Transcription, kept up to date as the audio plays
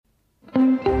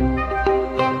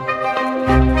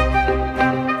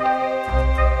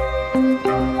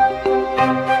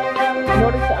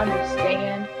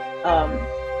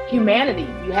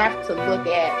have to look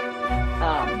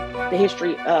at the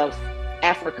history of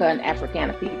Africa and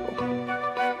Africana people.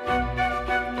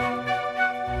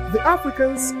 The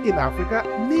Africans in Africa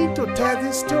need to tell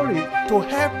this story to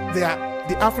help the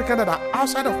Africans that are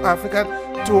outside of Africa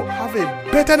to have a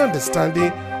better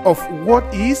understanding of what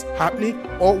is happening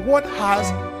or what has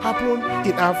happened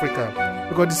in Africa.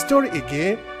 Because the story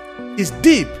again is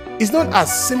deep. It's not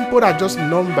as simple as just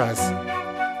numbers.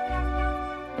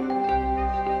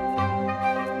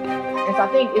 And so I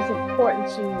think it's important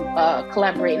to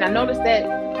collaborate. And I noticed that,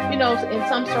 in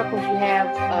some circles you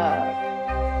have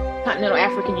continental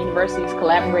African universities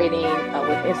collaborating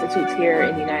with institutes here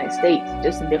in the United States,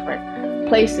 just in different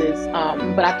places.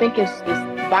 But I think it's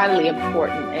vitally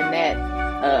important, and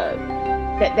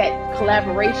that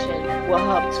collaboration will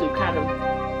help to kind of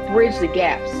bridge the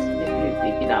gaps,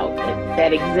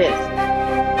 that exist.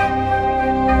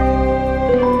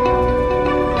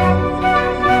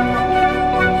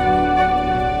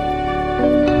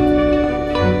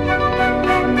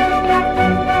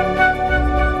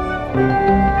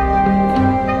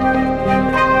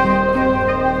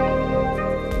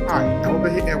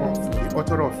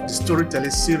 Author of the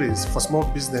storytelling series for small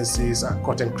businesses and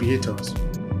content creators.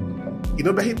 In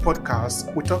Obehi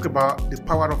podcast, we talk about the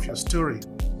power of your story,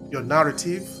 your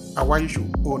narrative, and why you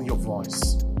should own your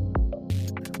voice.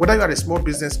 Whether you are a small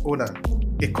business owner,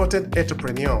 a content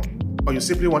entrepreneur, or you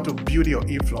simply want to build your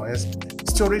influence,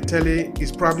 storytelling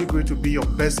is probably going to be your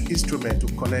best instrument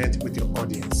to connect with your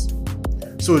audience.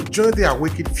 So join the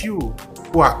awakened few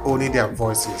who are owning their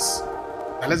voices.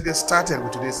 Now let's get started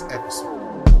with today's episode.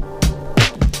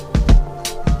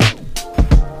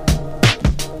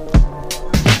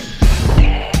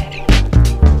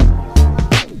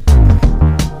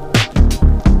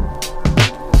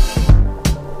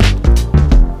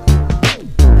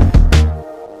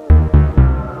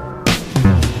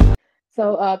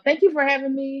 So thank you for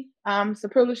having me. It's a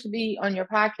privilege to be on your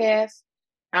podcast.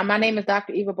 My name is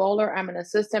Dr. Eva Bohler. I'm an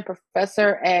assistant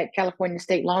professor at California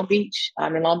State Long Beach.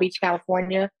 I'm in Long Beach,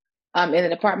 California, in the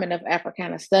Department of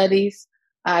Africana Studies.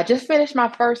 I just finished my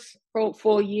first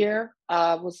full year.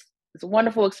 It's a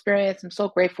wonderful experience. I'm so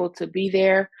grateful to be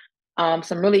there.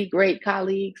 Some really great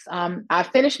colleagues. I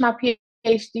finished my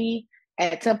Ph.D.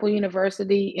 at Temple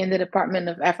University in the Department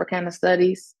of Africana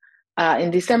Studies in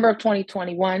December of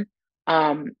 2021.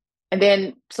 And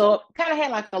then, so kind of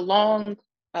had like a long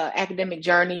academic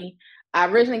journey. I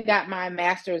originally got my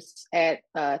master's at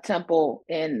Temple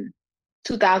in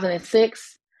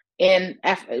 2006 when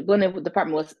the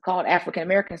department was called African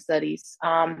American Studies.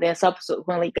 Then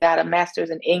subsequently got a master's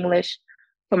in English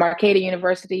from Arcadia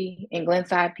University in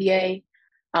Glenside, PA.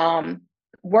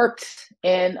 Worked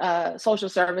in social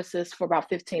services for about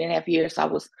 15 and a half years. So I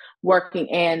was working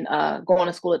and going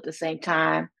to school at the same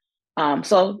time.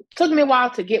 So it took me a while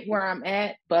to get where I'm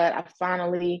at, but I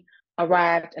finally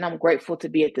arrived, and I'm grateful to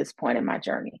be at this point in my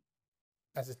journey.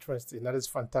 That's interesting. That is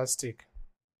fantastic.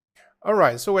 All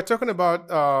right. So we're talking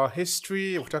about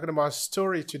history. We're talking about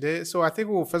story today. So I think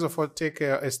we'll first of all take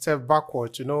a step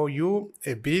backward to know you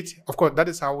a bit. Of course, that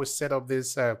is how we set up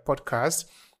this podcast.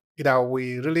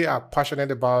 We really are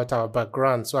passionate about our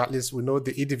background. So at least we know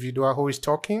the individual who is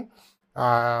talking.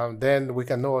 Then we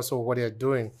can know also what they're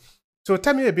doing. So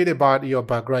tell me a bit about your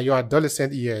background, your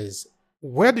adolescent years.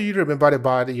 Where do you remember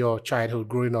about your childhood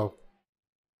growing up?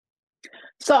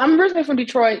 So I'm originally from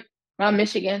Detroit,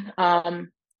 Michigan.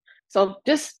 So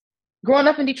just growing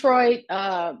up in Detroit,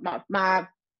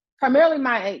 primarily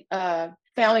my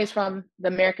family is from the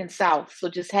American South. So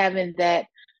just having that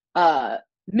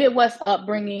Midwest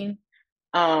upbringing,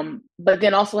 but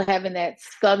then also having that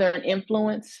Southern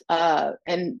influence.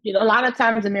 And a lot of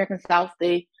times in the American South,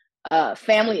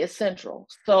 family is central.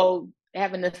 So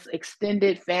having this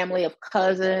extended family of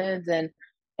cousins and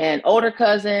older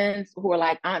cousins who are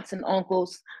like aunts and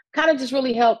uncles kind of just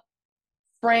really helped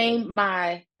frame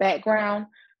my background.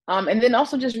 And then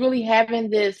also just really having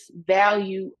this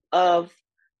value of,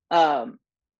 and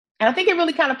I think it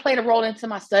really kind of played a role into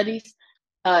my studies,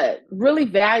 really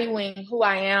valuing who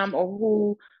I am or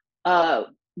who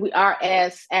we are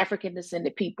as African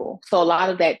descended people. So a lot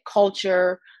of that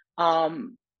culture,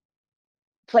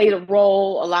 played a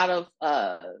role. A lot of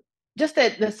just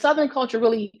that the Southern culture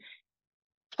really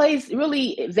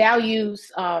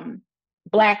values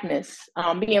Blackness,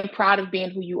 being proud of being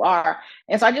who you are.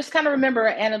 And so I just kind of remember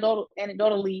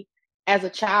anecdotally as a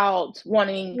child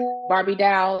wanting Barbie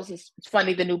dolls. It's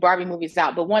funny, the new Barbie movie's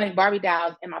out, but wanting Barbie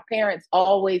dolls, and my parents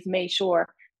always made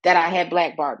sure that I had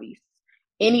Black Barbies.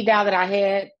 Any doll that I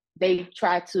had, they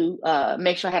tried to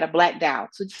make sure I had a Black doll.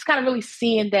 So just kind of really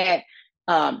seeing that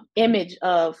image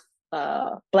of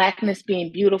Blackness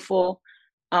being beautiful.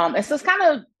 And so it's kind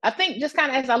of, I think just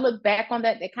kind of as I look back on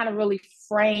that, it kind of really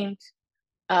framed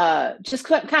just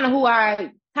kind of who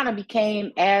I kind of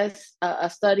became as a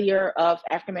studier of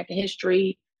African American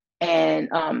history and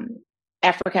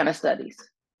Africana studies.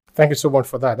 Thank you so much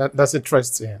for that. That's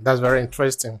interesting. That's very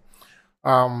interesting.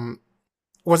 Um,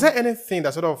 was there anything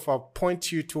that sort of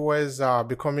point you towards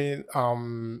becoming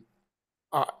an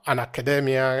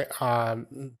academia,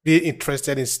 be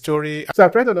interested in story? So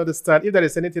I'm trying to understand if there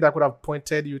is anything that could have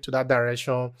pointed you to that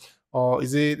direction, or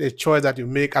is it a choice that you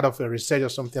make out of a research or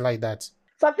something like that?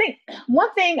 So I think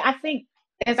one thing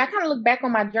as I kind of look back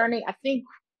on my journey, I think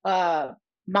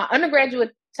my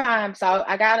undergraduate time, so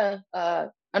I got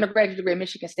a undergraduate degree at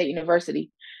Michigan State University.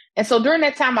 And so during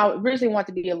that time, I originally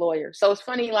wanted to be a lawyer. So it's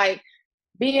funny, like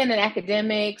being an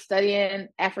academic, studying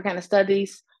Africana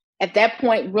studies, at that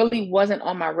point really wasn't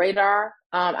on my radar.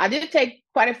 I did take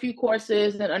quite a few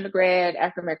courses in undergrad,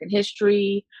 African American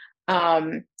history,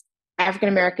 African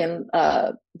American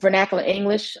vernacular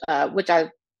English, which I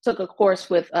took a course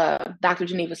with Dr.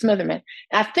 Geneva Smitherman.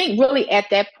 And I think really at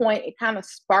that point, it kind of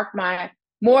sparked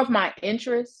more of my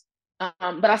interest.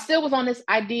 But I still was on this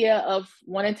idea of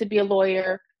wanting to be a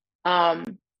lawyer.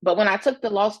 But when I took the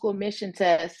law school admission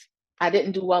test, I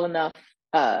didn't do well enough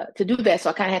to do that. So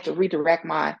I kind of had to redirect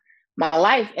my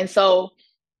life. And so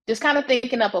just kind of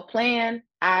thinking up a plan,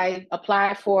 I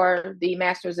applied for the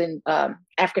master's in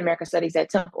African American studies at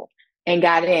Temple and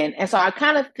got in. And so I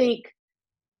kind of think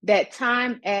that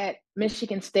time at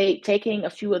Michigan State, taking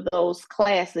a few of those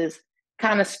classes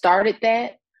kind of started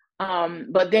that.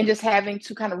 But then just having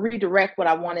to kind of redirect what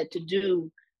I wanted to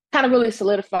do kind of really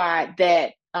solidified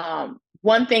that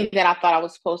one thing that I thought I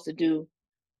was supposed to do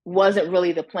wasn't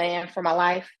really the plan for my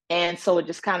life. And so it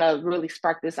just kind of really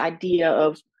sparked this idea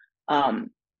of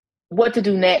what to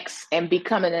do next and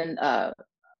becoming an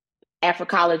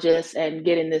Africologist and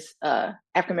getting this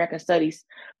African American Studies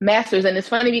master's. And it's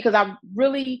funny because I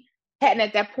really hadn't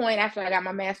at that point, after I got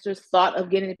my master's, thought of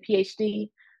getting a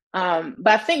Ph.D. But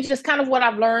I think just kind of what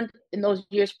I've learned in those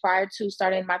years prior to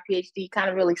starting my Ph.D. kind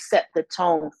of really set the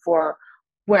tone for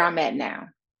where I'm at now.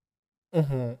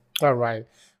 Mm-hmm. All right.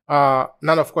 Now,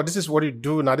 of course, this is what you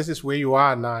do now. This is where you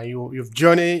are now. You've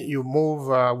journeyed, you move.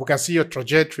 We can see your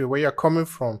trajectory, where you're coming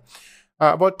from.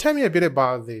 But tell me a bit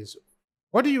about this.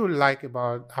 What do you like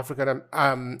about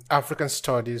African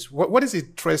studies? What is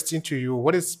interesting to you?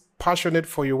 What is passionate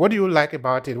for you? What do you like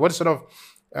about it? What sort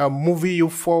of moving you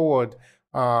forward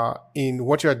in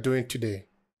what you are doing today?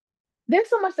 There's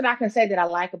so much that I can say that I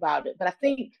like about it, but I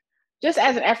think just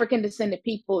as an African descendant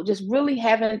people, just really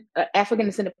having an African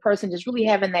descendant person, just really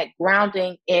having that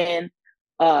grounding in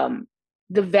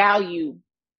the value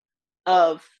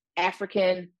of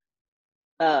African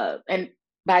and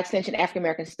by extension, African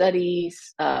American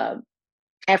studies,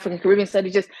 African Caribbean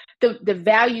studies, just the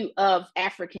value of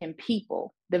African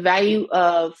people, the value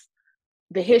of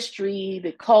the history,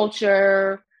 the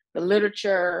culture, the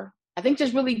literature. I think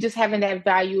just really just having that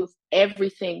value of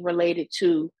everything related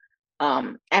to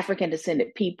African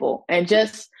descendant people. And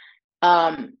just,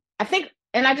 I think,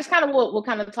 and I just kind of will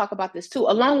kind of talk about this too,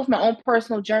 along with my own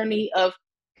personal journey of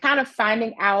kind of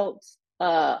finding out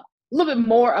a little bit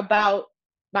more about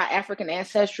my African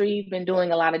ancestry, been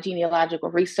doing a lot of genealogical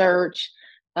research,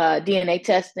 DNA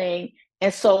testing.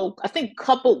 And so I think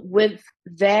coupled with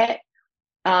that,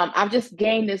 I've just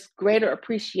gained this greater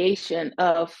appreciation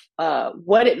of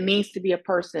what it means to be a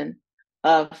person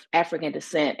of African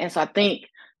descent. And so I think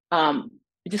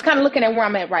just kind of looking at where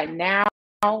I'm at right now,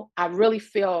 I really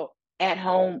feel at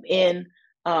home in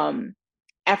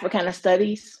Africana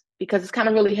studies because it's kind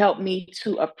of really helped me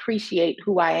to appreciate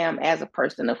who I am as a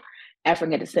person of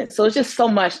African descent. So it's just so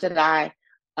much that I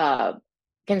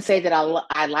can say that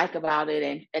I like about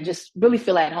it and just really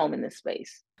feel at home in this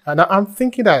space. And I'm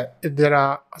thinking that there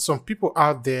are some people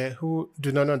out there who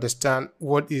do not understand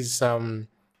what is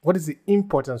the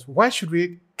importance. Why should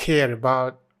we care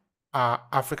about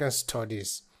African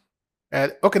studies?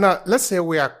 Okay, now let's say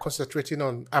we are concentrating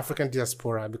on African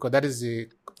diaspora because that is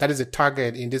the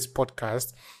target in this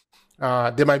podcast.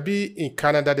 They might be in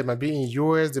Canada, they might be in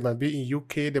US, they might be in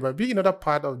UK, they might be in another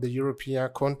part of the European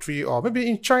country, or maybe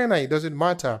in China. It doesn't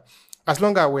matter. As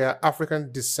long as we are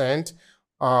African descent,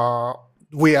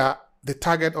 we are the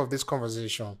target of this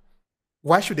conversation.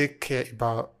 Why should they care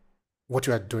about what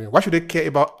you are doing? Why should they care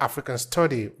about African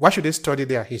study? Why should they study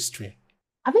their history?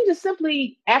 I think just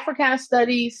simply Africana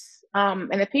studies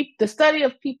and the study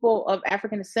of people of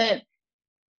African descent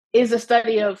is a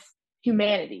study of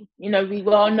humanity. You know, we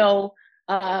all know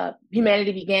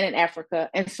humanity began in Africa.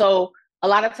 And so a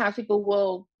lot of times people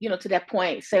will, to that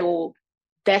point say, well,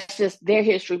 that's just their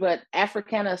history. But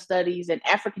Africana studies and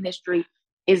African history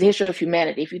is the history of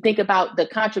humanity. If you think about the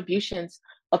contributions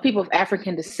of people of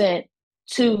African descent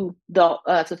to the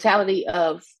totality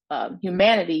of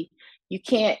humanity, you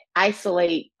can't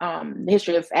isolate the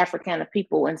history of Africana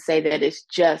people and say that it's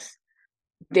just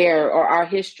their or our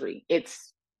history. It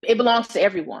belongs to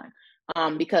everyone,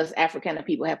 because Africana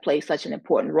people have played such an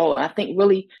important role. And I think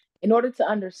really, in order to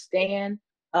understand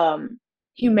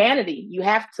humanity, you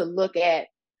have to look at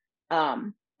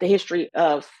the history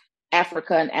of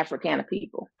Africa and Africana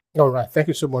people. All right. Thank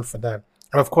you so much for that.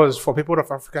 And of course, for people of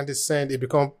African descent, it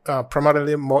becomes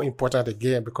primarily more important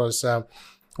again because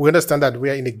we understand that we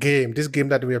are in a game. This game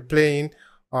that we are playing,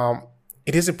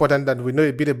 it is important that we know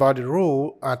a bit about the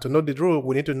rule. To know the rule,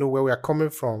 we need to know where we are coming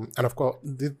from. And of course,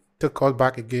 this takes us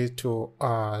back again to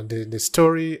the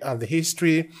story and the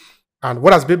history and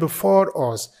what has been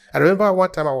before us. I remember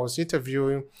one time I was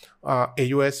interviewing a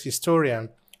U.S. historian,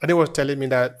 and he was telling me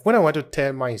that when I want to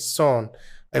tell my son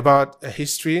about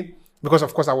history, because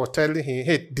of course I was telling him,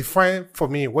 hey, define for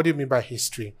me, what do you mean by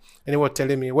history? And he was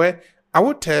telling me, well, I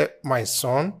would tell my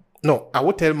son, no, I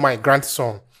would tell my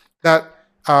grandson that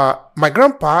my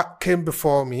grandpa came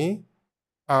before me,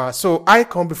 so I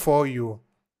come before you.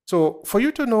 So for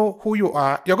you to know who you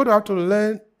are, you're going to have to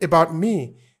learn about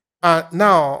me.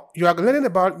 Now you are learning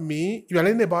about me, you are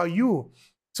learning about you.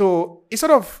 So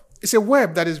it's a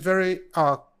web that is very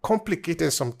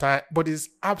complicated sometimes, but it's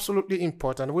absolutely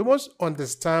important. We must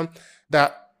understand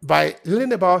that by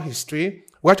learning about history,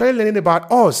 we're actually learning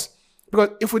about us. Because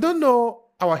if we don't know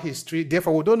our history,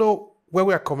 therefore we don't know where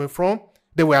we are coming from,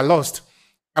 then we are lost.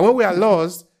 And when we are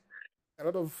lost, a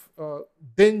lot of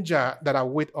danger that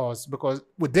await us, because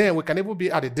with them we can even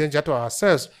be at a danger to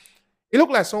ourselves. It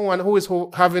looks like someone who is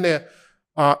having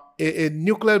a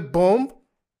nuclear bomb,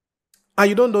 and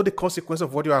you don't know the consequence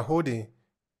of what you are holding.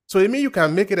 So it means you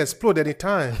can make it explode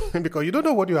anytime because you don't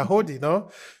know what you are holding, no?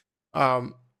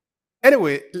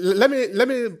 Anyway, let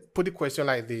me put the question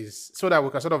like this so that we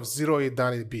can sort of zero it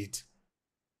down a bit.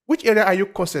 Which area are you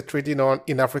concentrating on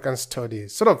in African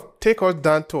studies? Sort of take us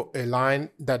down to a line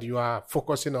that you are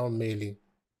focusing on mainly.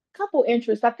 Couple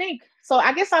interests, I think. So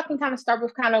I guess I can kind of start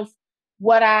with kind of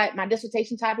what my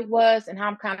dissertation topic was and how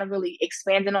I'm kind of really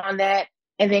expanding on that,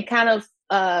 and then kind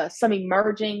of some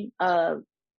emerging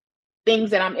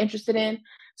things that I'm interested in.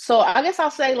 So I guess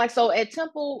I'll say, like, so at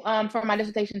Temple, for my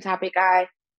dissertation topic, I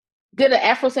did an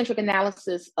Afrocentric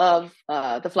analysis of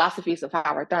the philosophies of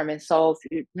Howard Thurman. So if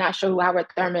you're not sure who Howard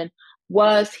Thurman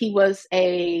was, he was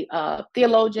a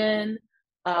theologian,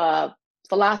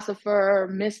 philosopher,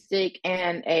 mystic,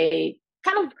 and a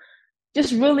kind of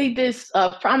just really this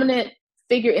prominent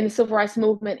figure in the civil rights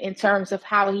movement in terms of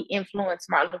how he influenced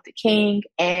Martin Luther King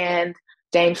and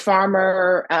James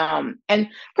Farmer, and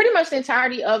pretty much the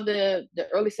entirety of the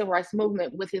early civil rights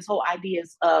movement with his whole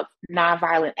ideas of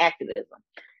nonviolent activism.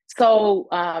 So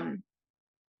kind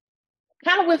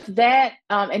of with that,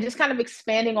 and just kind of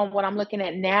expanding on what I'm looking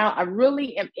at now, I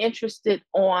really am interested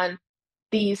on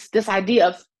this idea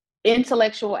of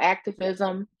intellectual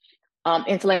activism,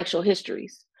 intellectual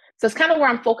histories. So it's kind of where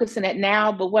I'm focusing at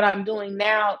now, but what I'm doing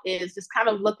now is just kind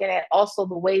of looking at also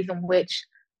the ways in which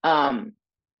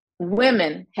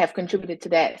women have contributed to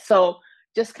that. So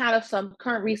just kind of some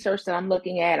current research that I'm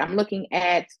looking at. I'm looking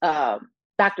at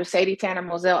Dr. Sadie Tanner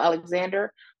Moselle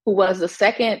Alexander, who was the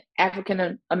second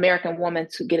African American woman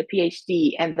to get a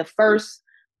Ph.D. and the first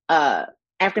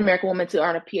African American woman to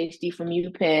earn a Ph.D. from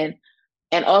UPenn,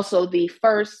 and also the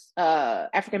first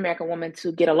African American woman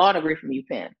to get a law degree from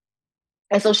UPenn.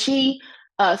 And so she,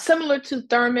 similar to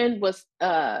Thurman, was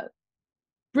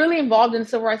really involved in the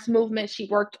civil rights movement. She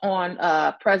worked on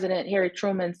President Harry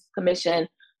Truman's commission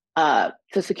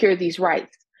to secure these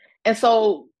rights. And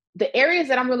so the areas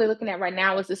that I'm really looking at right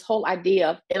now is this whole idea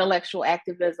of intellectual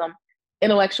activism,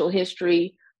 intellectual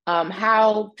history,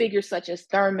 how figures such as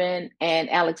Thurman and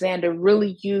Alexander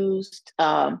really used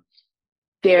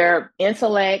their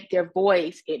intellect, their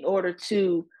voice, in order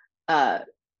to kind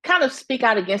of speak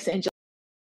out against the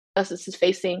injustices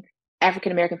facing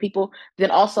African American people, then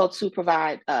also to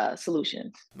provide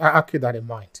solutions. I'll keep that in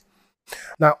mind.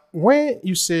 Now, when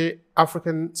you say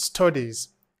African studies,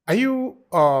 are you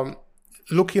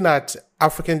looking at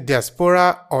African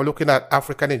diaspora or looking at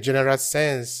African in general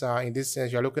sense? In this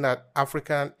sense, you're looking at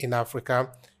African in Africa.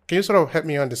 Can you sort of help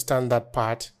me understand that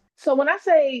part? So when I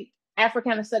say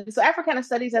Africana studies, so Africana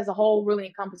studies as a whole really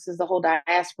encompasses the whole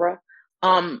diaspora.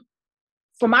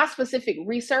 For my specific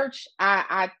research,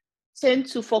 I tend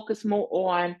to focus more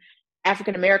on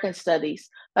African American studies.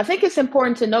 I think it's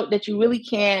important to note that you really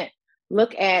can't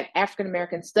look at African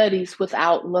American studies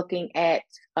without looking at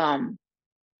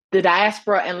the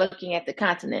diaspora and looking at the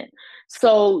continent.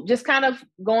 So just kind of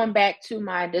going back to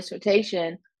my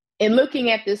dissertation and looking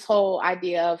at this whole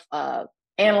idea of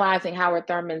analyzing Howard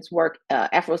Thurman's work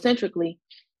Afrocentrically,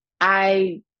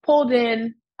 I pulled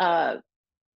in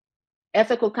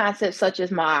ethical concepts such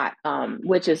as Ma'at,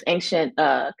 which is ancient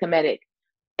Kemetic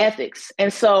ethics.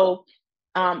 And so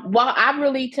while I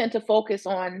really tend to focus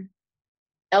on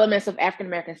elements of African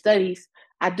American studies,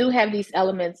 I do have these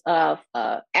elements of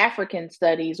African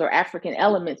studies or African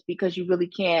elements, because you really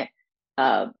can't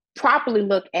properly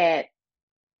look at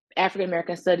African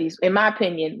American studies, in my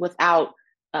opinion, without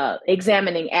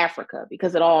examining Africa,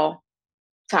 because it all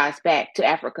ties back to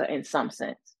Africa in some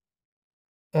sense.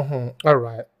 All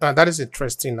right. That is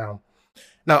interesting now.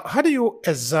 Now, how do you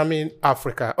examine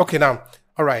Africa? Okay, now,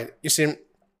 all right. You see,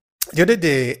 the other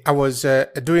day I was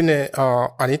doing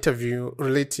an interview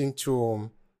relating to,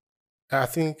 I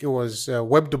think it was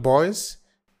Web Du Bois.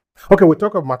 Okay, we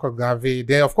talk of Marco Garvey.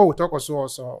 Then, of course, we talk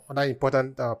also other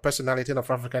important personality of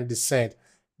African descent.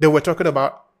 They were talking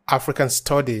about African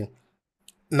study.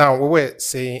 Now, we were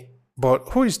saying, but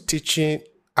who is teaching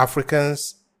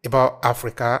Africans about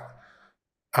Africa?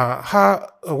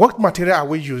 What material are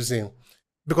we using?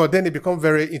 Because then it becomes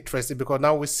very interesting, because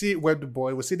now we see Web Du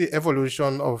Bois, we see the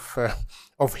evolution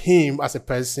of him as a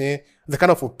person, the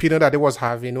kind of opinion that he was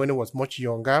having when he was much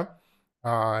younger,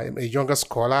 a younger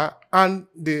scholar, and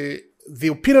the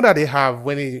opinion that they have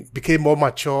when he became more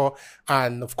mature,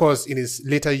 and of course in his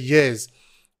later years.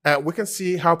 We can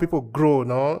see how people grow,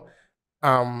 no?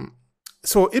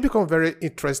 So it becomes very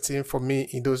interesting for me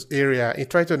in those areas, in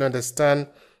trying to understand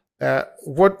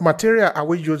what material are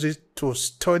we using to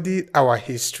study our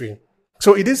history.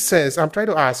 So in this sense, I'm trying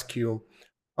to ask you,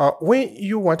 when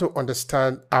you want to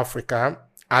understand Africa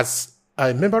as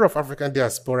a member of African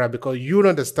diaspora, because you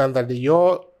understand that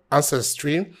your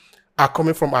ancestry are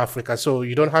coming from Africa, so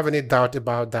you don't have any doubt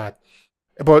about that.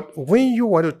 But when you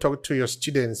want to talk to your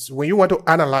students, when you want to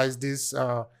analyze these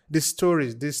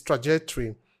stories, this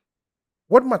trajectory,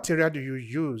 what material do you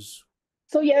use?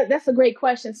 So yeah, that's a great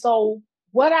question. So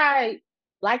what I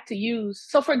like to use,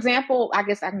 so for example, I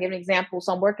guess I can give an example.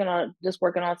 So I'm working on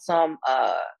some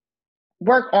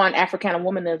work on Africana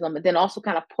womanism, and then also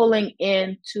kind of pulling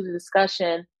into the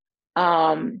discussion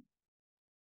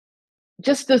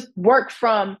just this work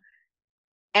from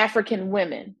African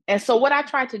women. And so what I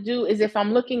try to do is, if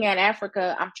I'm looking at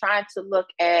Africa, I'm trying to look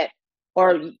at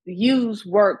or use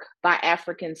work by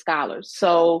African scholars.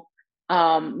 So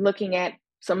looking at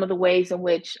some of the ways in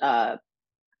which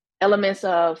elements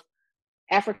of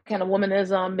African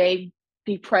womanism may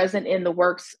be present in the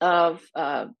works of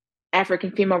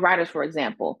African female writers, for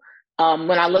example.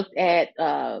 When I looked at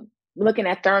looking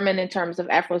at Thurman in terms of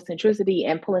Afrocentricity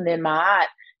and pulling in Ma'at,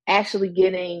 actually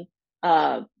getting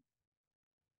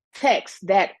texts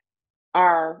that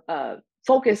are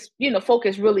focused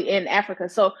really in Africa.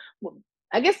 So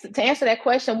I guess to answer that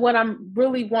question, what I'm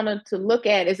really wanting to look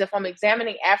at is, if I'm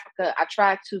examining Africa, I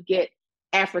try to get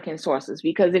African sources,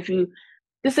 because if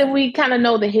we kind of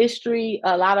know the history,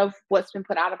 a lot of what's been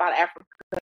put out about Africa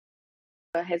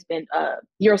has been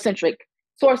Eurocentric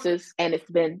sources, and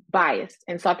it's been biased.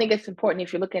 And so I think it's important,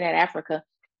 if you're looking at Africa,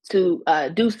 to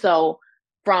do so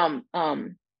from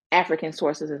African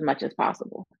sources as much as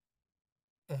possible.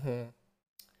 Mm-hmm.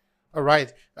 All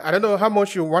right. I don't know how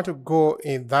much you want to go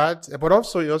in that, but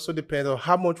also it also depends on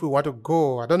how much we want to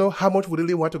go. I don't know how much we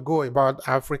really want to go about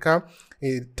Africa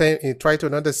in trying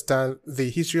to understand the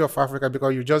history of Africa,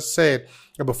 because you just said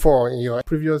before in your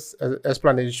previous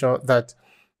explanation that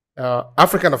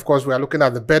African, of course, we are looking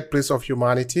at the birthplace of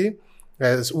humanity,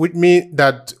 which means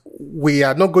that we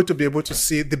are not going to be able to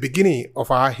see the beginning of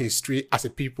our history as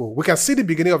a people. We can see the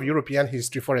beginning of European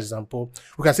history, for example.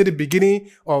 We can see the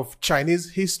beginning of Chinese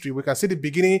history. We can see the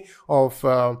beginning of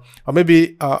or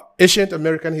maybe ancient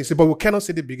American history, but we cannot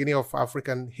see the beginning of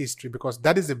African history, because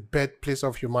that is the birthplace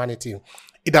of humanity.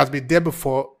 It has been there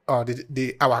before our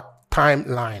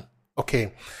timeline.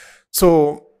 Okay,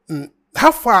 so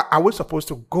how far are we supposed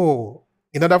to go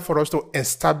in order for us to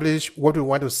establish what we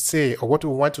want to say or what we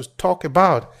want to talk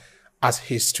about as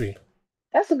history?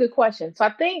 That's a good question. So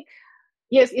I think,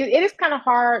 yes, it is kind of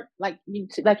hard, like you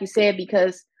said,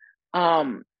 because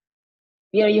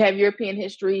you have European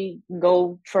history,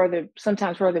 go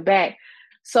sometimes further back.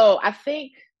 So I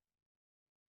think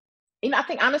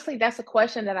honestly, that's a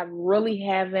question that I really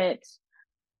haven't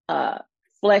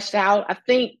fleshed out. I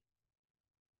think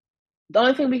the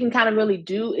only thing we can kind of really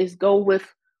do is go with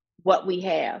what we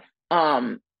have.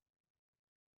 I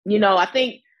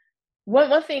think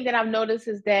one thing that I've noticed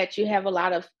is that you have a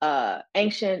lot of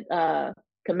ancient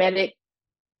Kemetic,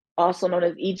 also known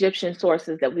as Egyptian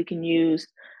sources, that we can use.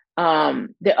 There are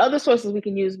other sources we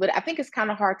can use, but I think it's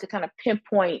kind of hard to kind of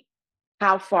pinpoint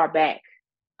how far back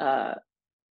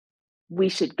we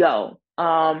should go.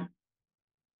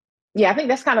 Yeah, I think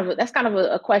that's kind of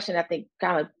a question I think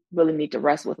kind of really need to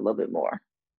wrestle with a little bit more.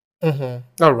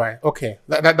 All right. Okay.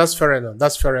 That's fair enough.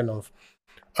 That's fair enough.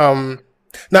 Now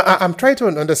I'm trying to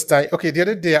understand. Okay, the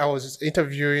other day I was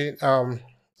interviewing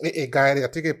a guy, I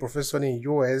think a professor in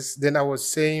US. Then I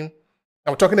was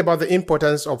talking about the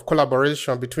importance of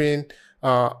collaboration between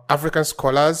African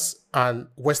scholars and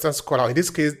Western scholars. In this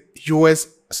case, US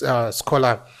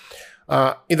scholar.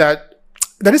 In that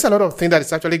there is a lot of things that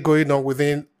is actually going on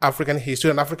within African history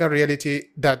and African reality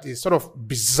that is sort of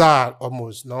bizarre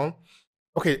almost, no?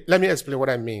 Okay, let me explain what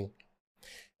I mean.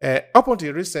 Up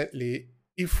until recently,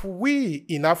 if we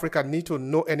in Africa need to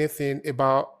know anything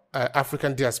about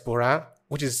African diaspora,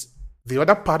 which is the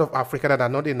other part of Africa that are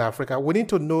not in Africa, we need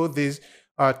to know this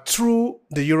through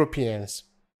the Europeans.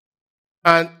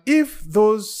 And if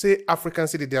those, say,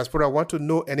 Africans in the diaspora want to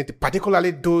know anything, particularly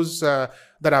those that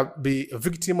are be a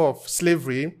victim of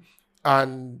slavery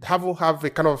and have a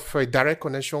kind of a direct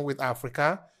connection with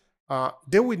Africa,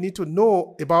 they will need to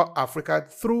know about Africa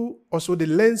through also the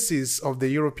lenses of the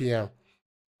European.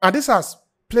 And this has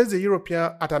placed the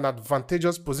European at an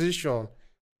advantageous position.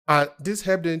 And this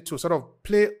helped them to sort of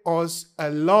play us a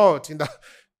lot in that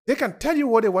they can tell you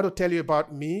what they want to tell you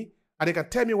about me, and they can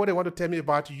tell me what they want to tell me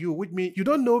about you. With me, you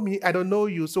don't know me, I don't know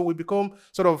you. So we become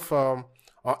sort of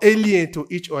alien to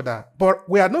each other. But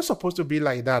we are not supposed to be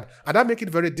like that. And that makes it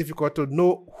very difficult to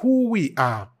know who we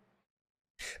are.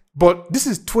 But this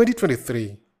is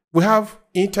 2023. We have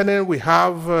internet, we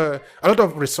have a lot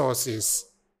of resources.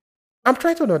 I'm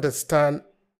trying to understand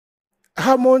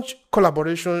how much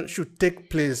collaboration should take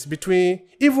place between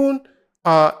even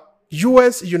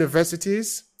US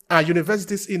universities and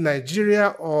universities in Nigeria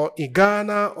or in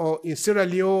Ghana or in Sierra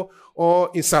Leone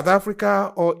or in South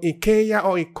Africa or in Kenya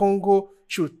or in Congo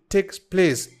should take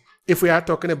place if we are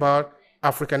talking about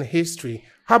African history.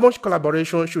 How much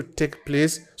collaboration should take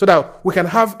place so that we can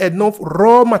have enough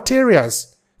raw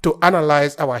materials to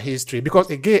analyze our history? Because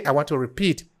again, I want to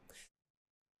repeat,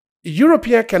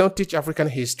 Europeans cannot teach African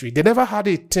history. They never had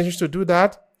the intention to do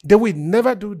that. They will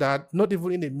never do that, not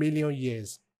even in a million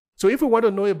years. So if we want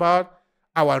to know about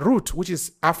our root, which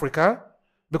is Africa,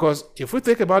 because if we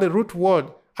think about the root word,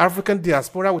 African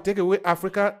diaspora, we take away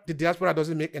Africa, the diaspora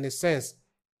doesn't make any sense.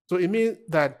 So it means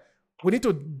that we need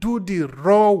to do the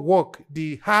raw work,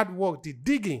 the hard work, the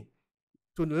digging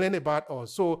to learn about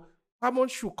us. So how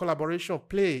much should collaboration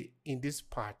play in this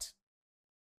part?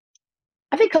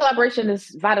 I think collaboration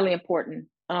is vitally important,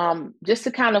 just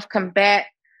to kind of combat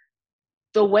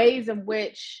the ways in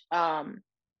which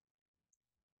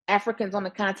Africans on the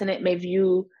continent may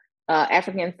view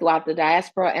Africans throughout the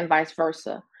diaspora and vice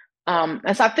versa.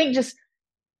 And so I think just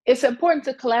it's important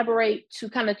to collaborate to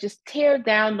kind of just tear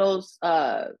down those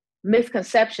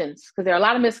misconceptions, because there are a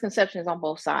lot of misconceptions on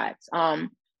both sides. So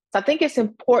I think it's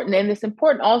important, and it's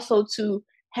important also to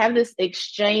have this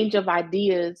exchange of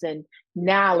ideas and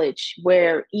knowledge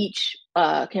where each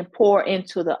can pour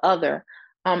into the other.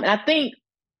 And I think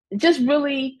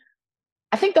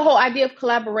the whole idea of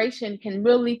collaboration can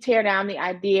really tear down the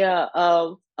idea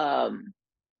of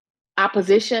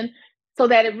opposition, so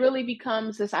that it really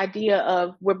becomes this idea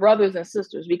of we're brothers and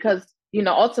sisters, because,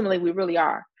 ultimately we really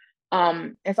are.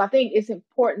 And so I think it's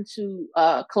important to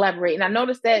collaborate. And I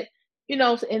noticed that,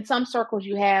 in some circles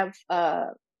you have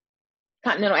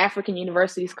continental African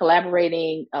universities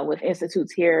collaborating with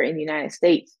institutes here in the United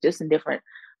States, just in different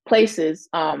places.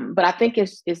 But I think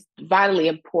it's vitally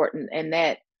important, and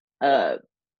that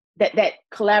that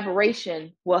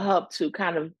collaboration will help to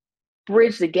kind of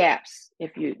bridge the gaps,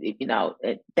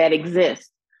 that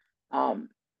exist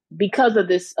because of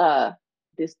this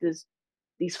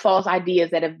these false ideas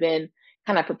that have been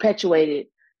kind of perpetuated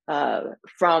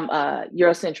from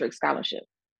Eurocentric scholarship.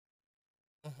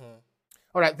 Mm-hmm.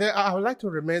 All right, I would like to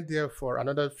remain there for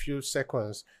another few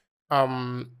seconds.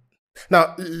 Now,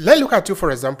 let's look at you,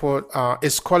 for example, a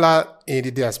scholar in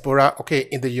the diaspora, okay,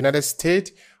 in the United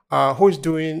States, who is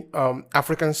doing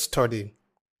African study.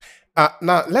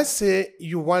 Now, let's say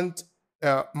you want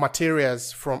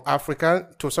materials from Africa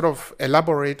to sort of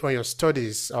elaborate on your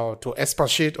studies or to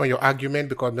expatiate on your argument,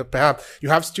 because perhaps you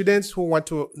have students who want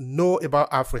to know about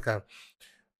Africa.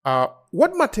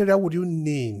 What material would you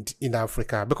need in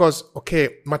Africa? Because,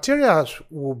 okay, materials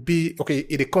will be, okay,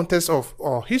 in the context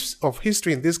of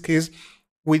history, in this case,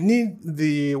 we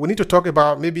need to talk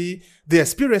about maybe the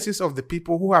experiences of the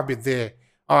people who have been there.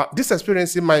 This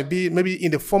experience might be maybe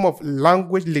in the form of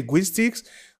language, linguistics,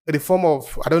 in the form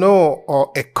of, I don't know,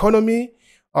 or economy,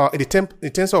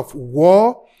 in terms of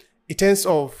war, in terms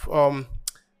of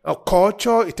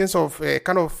culture, in terms of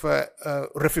kind of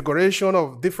refiguration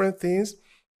of different things,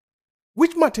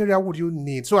 which material would you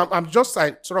need? So I'm just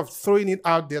like sort of throwing it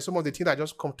out there, some of the things that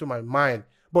just come to my mind.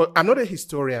 But I'm not a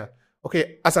historian.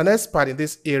 Okay, as an expert in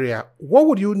this area, what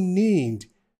would you need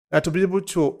to be able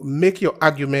to make your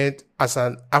argument as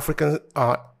an African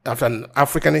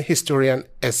historian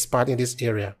expert in this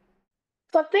area?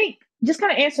 So I think just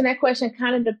kind of answering that question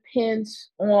kind of depends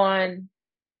on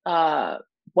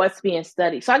what's being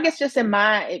studied. So I guess just in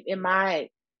my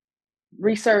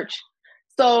research,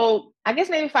 so I guess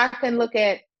maybe if I can look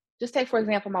at, just take for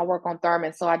example my work on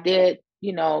Thurman. So I did,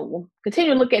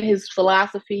 continue to look at his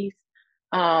philosophies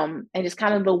and just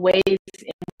kind of the ways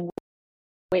in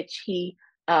which he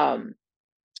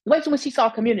saw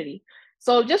community.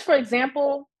 So just for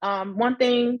example, one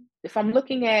thing, if I'm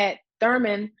looking at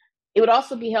Thurman, it would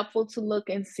also be helpful to look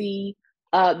and see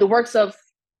the works of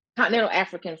continental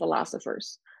African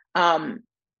philosophers,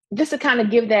 just to kind of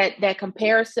give that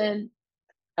comparison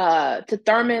to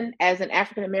Thurman as an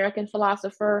African American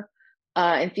philosopher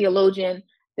and theologian.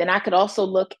 Then I could also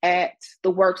look at the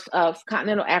works of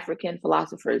continental African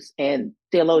philosophers and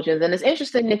theologians. And it's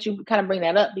interesting that you kind of bring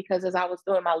that up, because as I was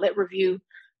doing my lit review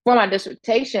for my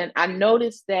dissertation, I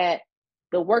noticed that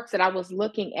the works that I was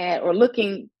looking at, or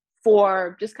looking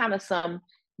for just kind of some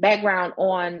background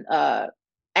on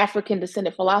African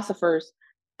descended philosophers,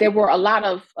 there were a lot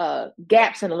of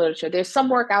gaps in the literature. There's some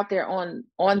work out there on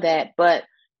that, but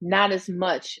not as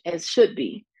much as should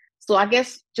be. So I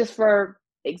guess just for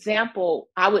example,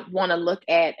 I would want to look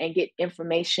at and get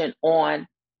information on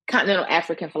continental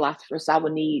African philosophers. So I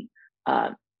would need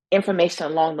information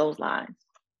along those lines.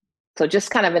 So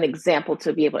just kind of an example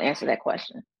to be able to answer that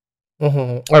question.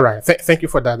 Mm-hmm. All right. Thank you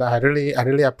for that. I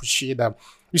really appreciate that.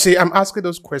 You see, I'm asking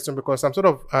those questions because I'm sort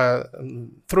of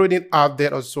throwing it out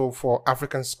there also for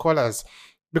African scholars,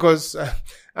 because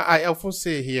I often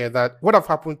say here that what have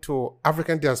happened to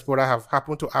African diaspora have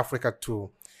happened to Africa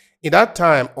too. In that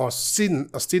time, or still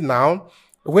now,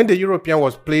 when the European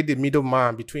was played the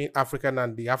middleman between African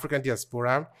and the African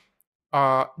diaspora,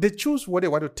 they choose what they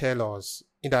want to tell us.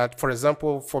 In that, for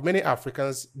example, for many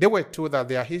Africans, they were told that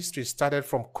their history started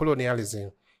from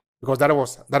colonialism, because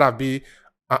that have been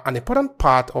an important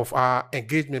part of our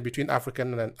engagement between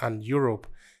African and Europe.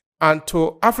 And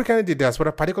to African in the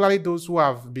diaspora, particularly those who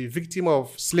have been victims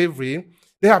of slavery,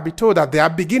 they have been told that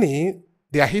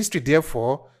their history,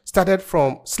 therefore, started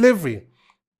from slavery,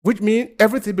 which means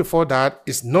everything before that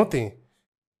is nothing.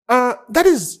 That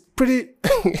is pretty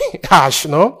harsh,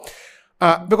 no?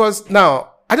 Because now,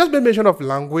 I just made mention of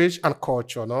language and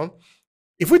culture, no?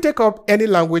 If we take up any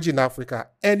language in Africa,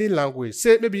 any language,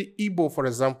 say maybe Igbo, for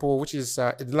example, which is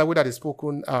the language that is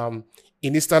spoken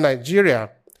in eastern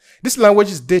Nigeria, this language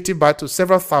is dated back to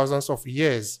several thousands of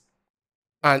years.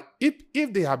 And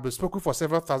if they have been spoken for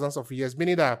several thousands of years,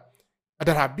 meaning that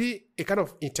there have been a kind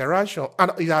of interaction,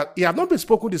 and it have not been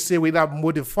spoken the same way, that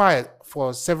modified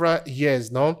for several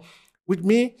years, no? Which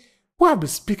means, who have been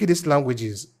speaking these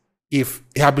languages? If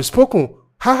it have been spoken,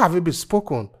 how have it been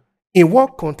spoken? In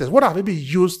what context? What have it been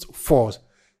used for?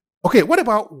 Okay, what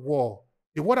about war?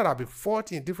 The war that have been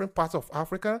fought in different parts of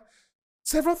Africa,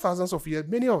 several thousands of years,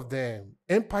 many of them,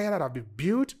 empire that have been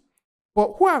built,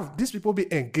 but who have these people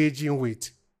been engaging with?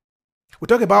 We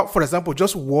talk about, for example,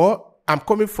 just war. I'm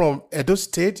coming from Edo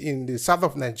State in the south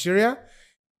of Nigeria.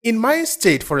 In my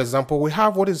state, for example, we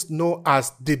have what is known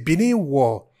as the Benin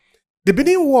War. The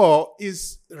Benin War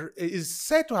is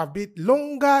said to have been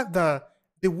longer than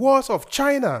the wars of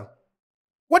China.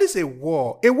 What is a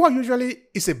war? A war usually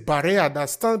is a barrier that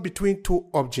stands between two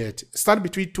objects, stands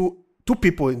between two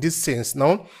people in this sense,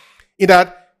 no? In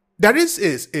that there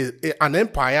is an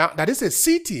empire, that is a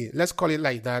city, let's call it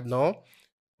like that, no?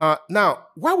 Now,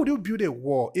 why would you build a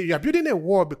wall? If you are building a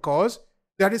wall because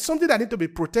there is something that needs to be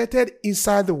protected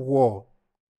inside the wall.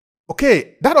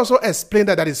 Okay, that also explains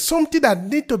that there is something that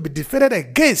needs to be defended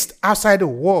against outside the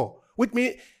wall. Which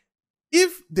means,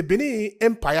 if the Benin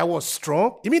Empire was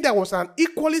strong, it means there was an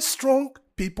equally strong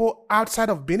people outside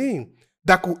of Benin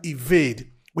that could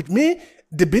evade. Which means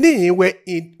the Benin were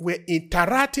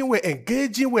interacting, were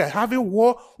engaging, were having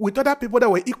war with other people that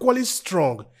were equally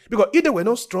strong. Because if they were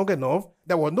not strong enough,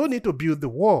 there was no need to build the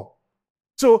wall.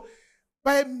 So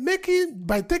by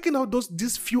taking out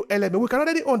these few elements, we can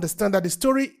already understand that the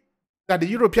story that the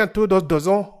European told us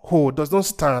does not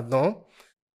stand. No.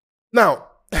 Now,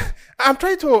 I'm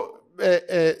trying to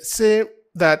say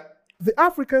that the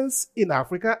Africans in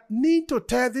Africa need to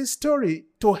tell this story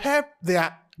to help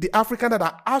the Africans that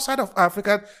are outside of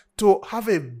Africa to have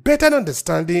a better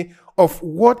understanding of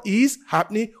what is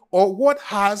happening or what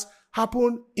has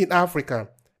happened in Africa.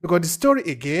 because the story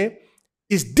again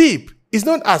is deep. It's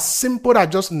not as simple as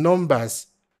just numbers.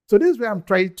 So this is where I'm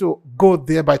trying to go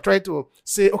there by trying to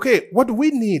say, okay, what do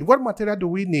we need? What material do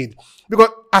we need? Because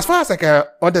as far as I can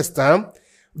understand,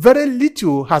 very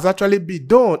little has actually been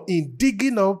done in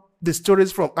digging up the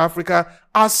stories from Africa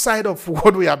outside of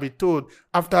what we have been told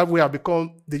after we have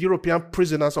become the European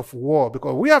prisoners of war.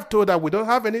 Because we have told that we don't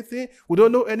have anything, we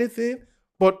don't know anything,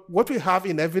 but what we have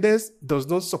in evidence does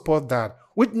not support that,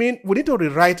 which means we need to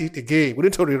rewrite it again. We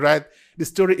need to rewrite the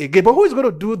story again. But who is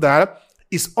going to do that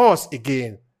is us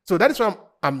again. So that is why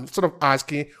I'm sort of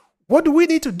asking, what do we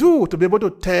need to do to be able to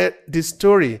tell this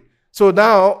story? So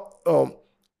now,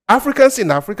 Africans in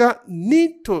Africa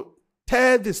need to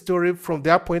tell the story from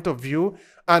their point of view,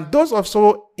 and those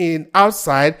also in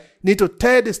outside need to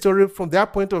tell the story from their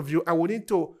point of view, and we need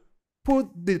to put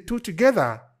the two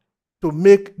together to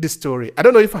make the story. I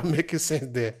don't know if I'm making sense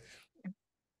there.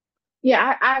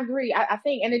 Yeah, I agree. I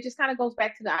think, and it just kind of goes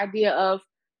back to the idea of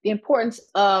the importance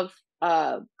of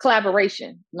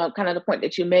collaboration, kind of the point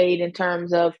that you made in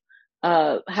terms of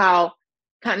how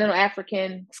continental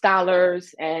African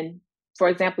scholars and, for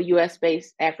example,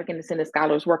 US-based African descendant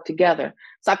scholars work together.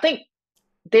 So I think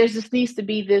there's just needs to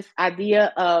be this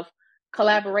idea of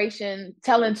collaboration,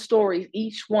 telling stories,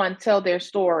 each one tell their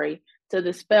story to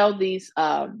dispel these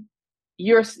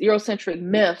Eurocentric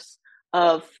myths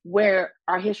of where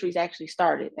our histories actually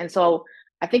started. And so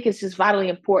I think it's just vitally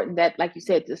important that, like you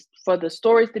said, just for the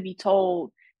stories to be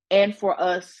told and for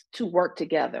us to work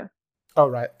together. All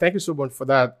right. Thank you so much for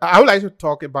that. I would like to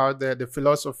talk about the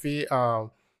philosophy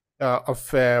of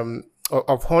Hornwood,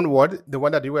 the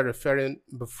one that you were referring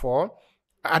before.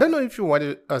 I don't know if you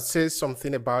want to say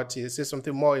something about it, say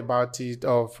something more about it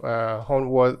of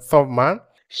Hornwood Thurman.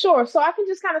 Sure. So I can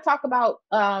just kind of talk about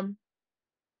Thurman.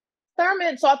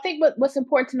 So I think what's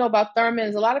important to know about Thurman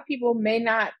is a lot of people may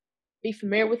not be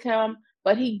familiar with him,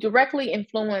 but he directly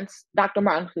influenced Dr.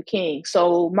 Martin Luther King.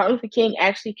 So Martin Luther King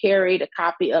actually carried a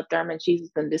copy of Thurman's Jesus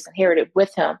and Disinherited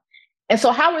with him. And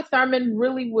so Howard Thurman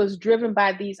really was driven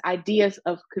by these ideas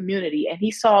of community, and he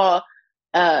saw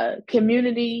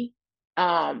community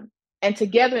and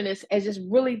togetherness as just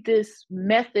really this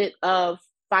method of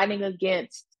fighting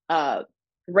against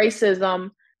racism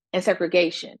and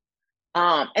segregation.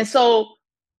 And so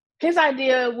his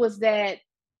idea was that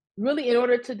really, in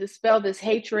order to dispel this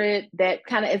hatred that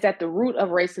kind of is at the root of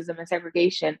racism and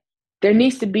segregation, there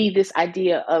needs to be this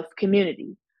idea of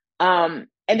community. And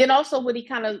then also what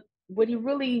he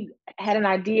really had an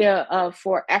idea of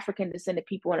for African descended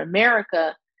people in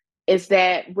America is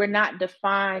that we're not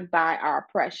defined by our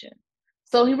oppression.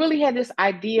 So he really had this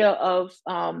idea of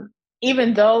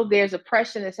even though there's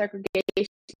oppression and segregation,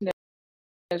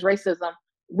 there's racism,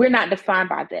 we're not defined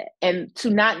by that. And to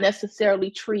not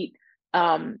necessarily treat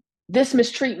this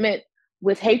mistreatment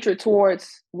with hatred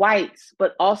towards whites,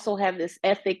 but also have this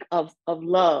ethic of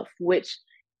love, which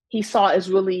he saw as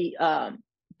really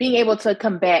being able to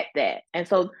combat that. And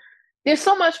so there's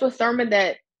so much with Thurman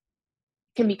that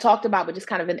can be talked about, but just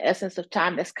kind of in essence of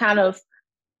time, that's kind of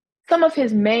some of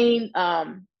his main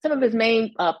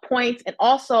points. And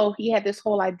also he had this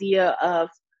whole idea of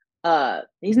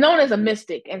he's known as a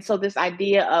mystic. And so this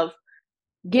idea of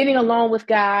getting along with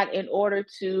God in order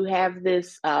to have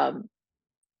this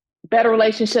better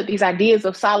relationship, these ideas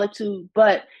of solitude,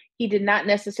 but he did not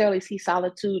necessarily see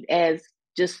solitude as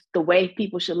just the way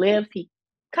people should live. He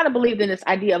kind of believed in this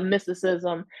idea of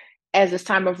mysticism as this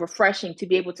time of refreshing to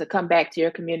be able to come back to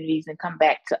your communities and come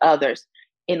back to others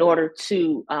in order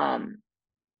to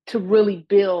really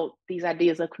build these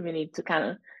ideas of community to kind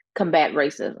of combat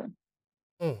racism.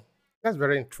 That's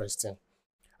very interesting.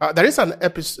 There is an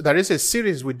episode. There is a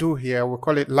series we do here. We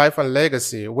call it Life and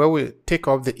Legacy, where we take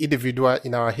up the individual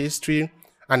in our history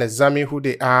and examine who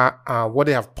they are, what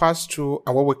they have passed through,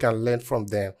 and what we can learn from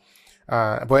them.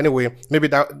 But anyway, maybe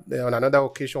that on another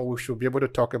occasion we should be able to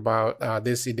talk about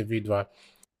this individual.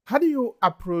 How do you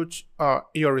approach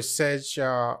your research?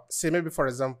 Say maybe, for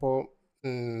example,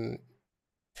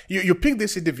 you pick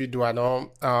this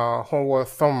individual, Hornwood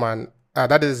Thurman.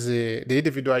 That is the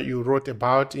individual you wrote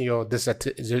about in your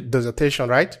dissertation,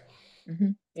 right? Mm-hmm.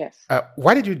 Yes.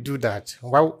 Why did you do that?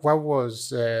 Why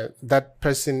was that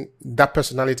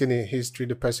personality in history,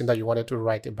 the person that you wanted to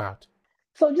write about?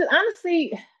 So just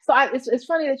honestly, it's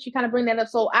funny that you kind of bring that up.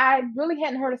 So I really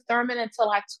hadn't heard of Thurman until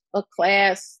I took a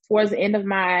class towards the end of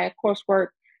my coursework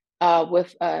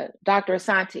with Dr.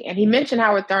 Asante, and he mentioned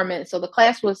Howard Thurman. So the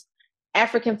class was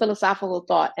African philosophical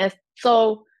thought, and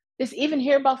so just even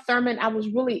hear about Thurman, I was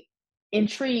really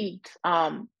intrigued,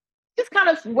 just kind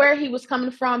of where he was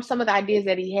coming from, some of the ideas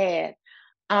that he had.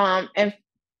 And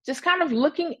just kind of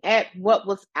looking at what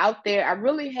was out there, I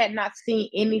really had not seen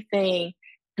anything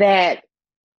that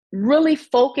really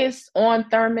focused on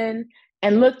Thurman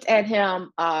and looked at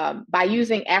him by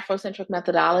using Afrocentric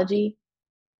methodology.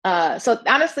 So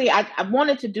honestly, I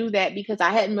wanted to do that because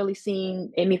I hadn't really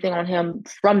seen anything on him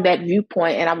from that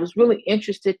viewpoint, and I was really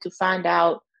interested to find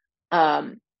out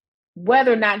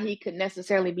whether or not he could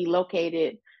necessarily be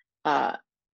located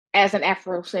as an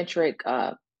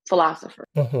Afrocentric philosopher.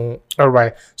 All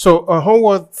right. So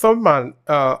Howard Thurman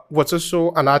was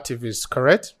also an activist,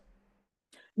 correct?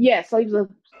 Yes, so he was an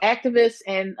activist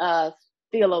and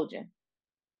theologian.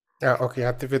 Okay,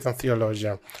 activist and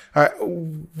theologian.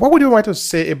 What would you want to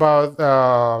say about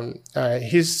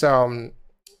his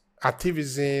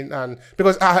activism? And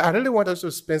because I really want us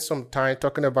to spend some time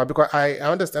talking about, because I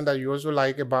understand that you also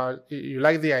like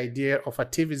the idea of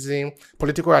activism,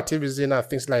 political activism, and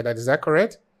things like that. Is that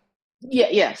correct? Yeah.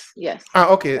 Yes.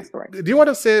 Okay. That's correct. Do you want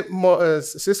to say more?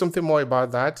 Say something more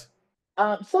about that?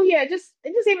 So yeah, just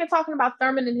even talking about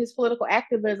Thurman and his political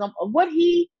activism, what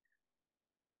he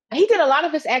did a lot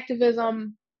of his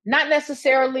activism, not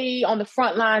necessarily on the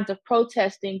front lines of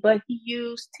protesting, but he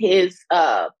used his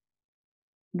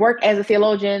work as a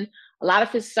theologian, a lot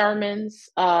of his sermons,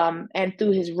 and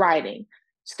through his writing.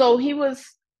 So he was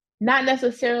not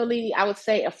necessarily, I would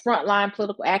say, a frontline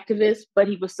political activist, but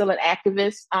he was still an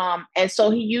activist. And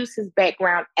so he used his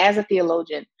background as a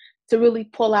theologian to really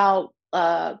pull out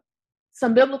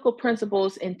some biblical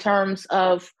principles in terms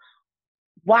of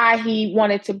why he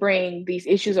wanted to bring these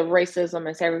issues of racism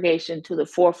and segregation to the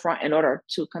forefront in order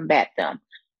to combat them.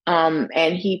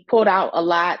 And he pulled out a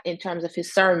lot in terms of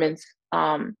his sermons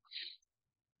in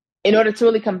order to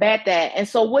really combat that. And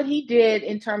so what he did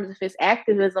in terms of his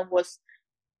activism was,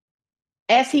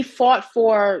 as he fought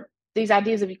for these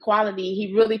ideas of equality,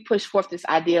 he really pushed forth this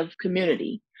idea of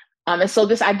community. And so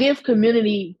this idea of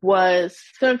community was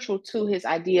central to his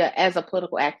idea as a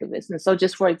political activist. And so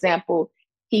just for example,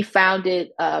 he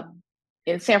founded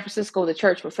in San Francisco the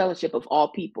Church for Fellowship of All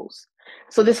Peoples.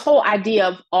 So this whole idea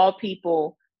of all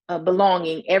people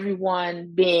belonging,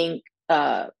 everyone being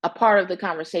a part of the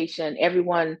conversation,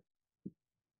 everyone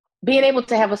being able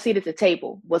to have a seat at the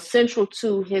table was central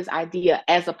to his idea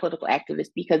as a political activist.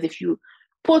 Because if you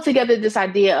pull together this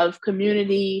idea of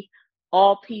community,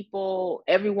 all people,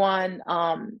 everyone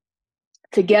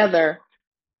together,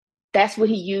 that's what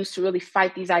he used to really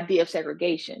fight these ideas of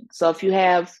segregation. So if you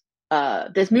have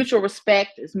there's mutual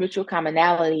respect, there's mutual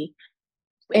commonality.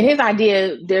 In his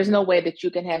idea, there's no way that you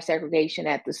can have segregation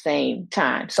at the same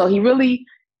time. So he really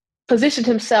positioned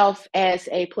himself as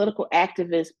a political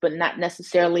activist, but not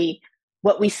necessarily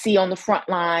what we see on the front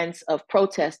lines of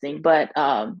protesting, but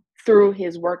through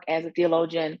his work as a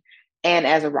theologian and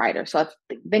as a writer. So I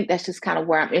think that's just kind of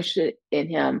where I'm interested in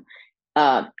him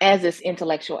as this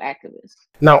intellectual activist.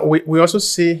 Now, we also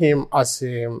see him as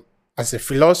a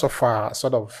philosopher,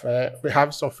 sort of. We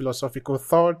have some philosophical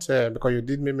thought because you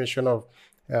did mention of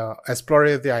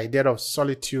exploring the idea of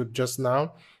solitude just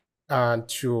now, and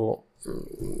to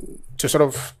sort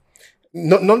of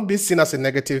not be seen as a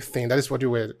negative thing. That is what you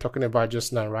were talking about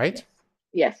just now, right?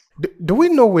 Yes. Do we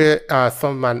know where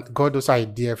Thurman got those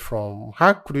ideas from?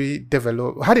 How did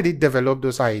he develop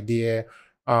those ideas?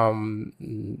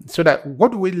 So that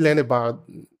what do we learn about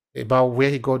where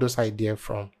he got those ideas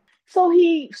from? So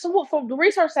from the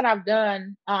research that I've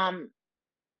done,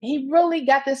 he really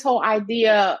got this whole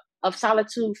idea of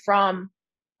solitude from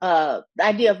the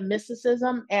idea of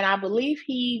mysticism. And I believe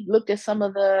he looked at some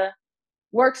of the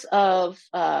works of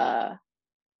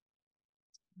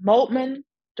Moltmann,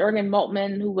 Jürgen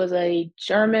Moltmann, who was a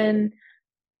German,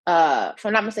 if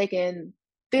I'm not mistaken,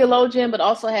 theologian, but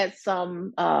also had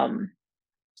some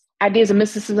ideas of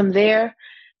mysticism there.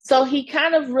 So he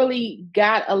kind of really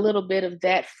got a little bit of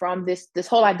that from this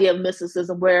whole idea of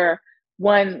mysticism, where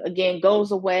one, again,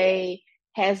 goes away,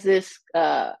 has this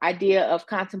idea of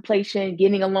contemplation,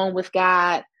 getting alone with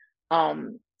God,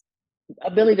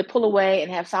 ability to pull away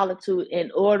and have solitude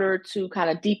in order to kind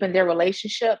of deepen their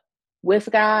relationship with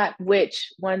God,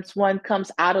 which once one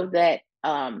comes out of that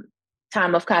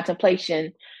time of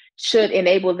contemplation should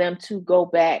enable them to go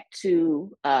back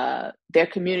to their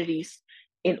communities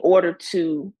in order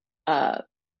to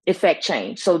effect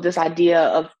change. So this idea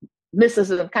of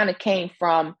mysticism kind of came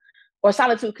from, or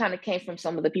solitude kind of came from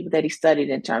some of the people that he studied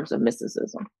in terms of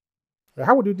mysticism.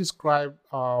 How would you describe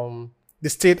the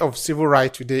state of civil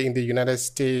rights today in the United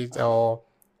States, or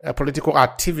political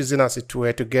activism, as it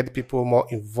were, to get people more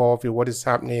involved in what is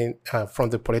happening from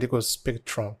the political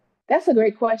spectrum? That's a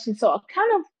great question. So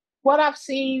kind of what I've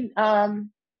seen, I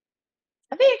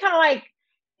think it kind of like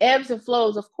ebbs and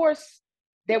flows. Of course,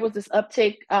 there was this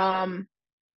uptick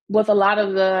with a lot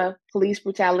of the police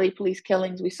brutality, police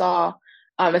killings we saw,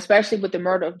 especially with the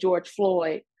murder of George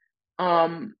Floyd.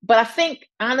 But I think,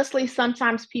 honestly,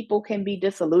 sometimes people can be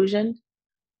disillusioned,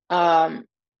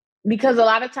 because a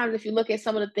lot of times, if you look at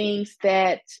some of the things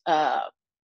that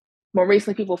more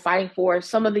recently people fighting for,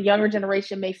 some of the younger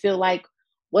generation may feel like,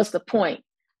 what's the point?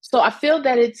 So I feel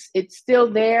that it's still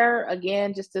there.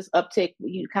 Again, just this uptick.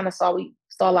 We saw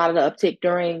a lot of the uptick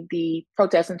during the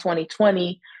protests in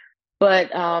 2020.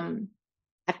 But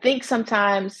I think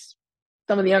sometimes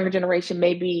some of the younger generation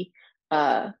may be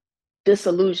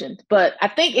disillusioned. But I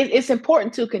think it's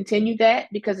important to continue that,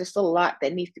 because there's still a lot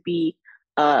that needs to be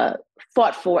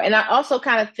fought for. And I also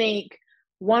kind of think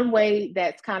one way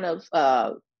that's kind of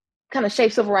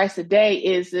shaped civil rights today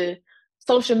is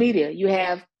social media. You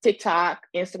have TikTok,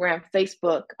 Instagram,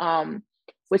 Facebook,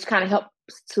 which kind of helps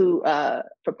to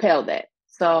propel that.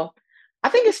 So I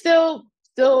think it's still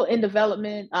in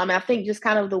development. I think just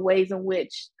kind of the ways in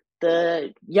which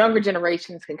the younger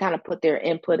generations can kind of put their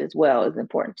input as well is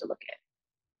important to look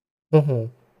at. Mm-hmm.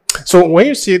 So when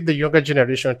you see the younger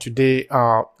generation today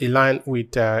align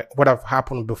with what have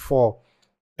happened before,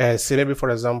 say maybe, for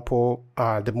example,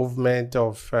 the movement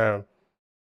of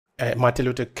Martin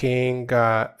Luther King,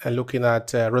 looking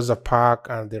at Rosa Parks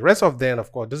and the rest of them,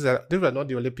 of course, these were not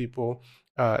the only people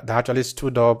that actually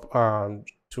stood up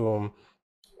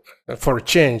for a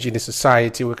change in the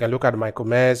society. We can look at Michael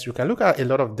Myers. We can look at a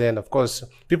lot of them. Of course,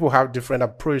 people have different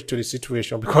approach to the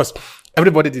situation, because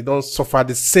everybody did not suffer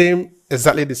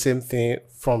exactly the same thing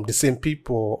from the same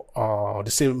people or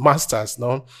the same masters,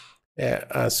 no?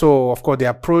 So, of course, the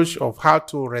approach of how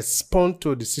to respond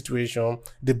to the situation,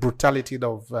 the brutality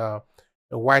of a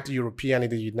white European in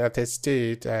the United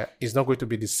States is not going to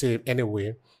be the same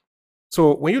anyway.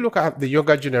 So when you look at the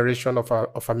younger generation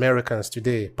of Americans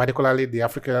today, particularly the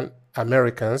African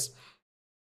Americans,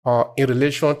 in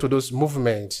relation to those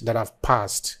movements that have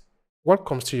passed, what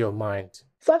comes to your mind?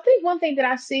 So I think one thing that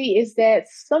I see is that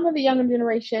some of the younger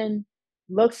generation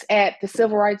looks at the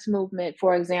civil rights movement,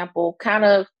 for example, kind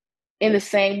of in the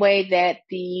same way that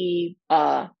the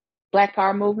Black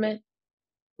Power movement,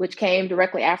 which came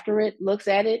directly after it, looks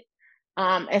at it.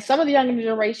 And some of the younger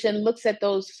generation looks at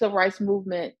those civil rights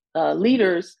movement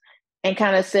leaders and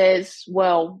kind of says,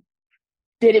 well,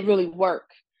 did it really work?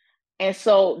 And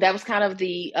so that was kind of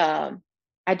the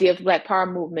idea of the Black Power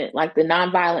movement, like the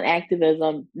nonviolent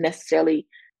activism necessarily,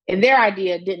 in their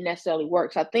idea, didn't necessarily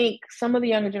work. So I think some of the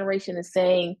younger generation is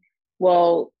saying,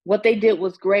 well, what they did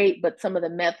was great, but some of the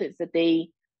methods that they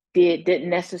didn't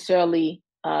necessarily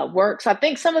work. So I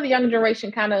think some of the younger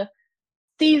generation kind of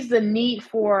sees the need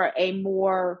for a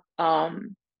more, I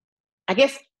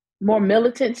guess, more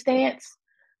militant stance.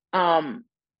 And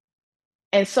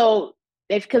so,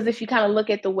 because if you kind of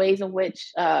look at the ways in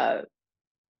which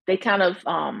they kind of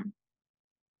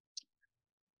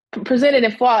presented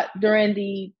and fought during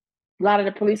a lot of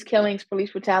the police killings,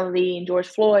 police brutality, and George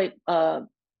Floyd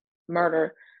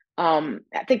murder, I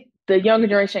think the younger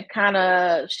generation kind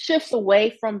of shifts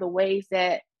away from the ways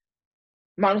that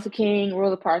Martin Luther King,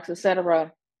 Rosa Parks,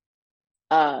 etc.,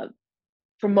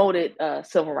 promoted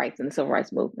civil rights and the civil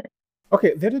rights movement.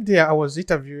 Okay, the other day I was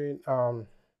interviewing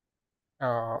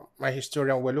my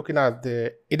historian. We're looking at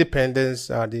the independence,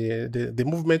 the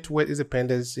movement toward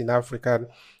independence in Africa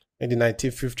in the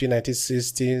 1950s,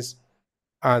 1960s,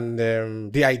 and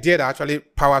the idea that actually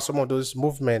powered some of those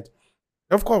movements.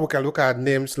 Of course, we can look at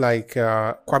names like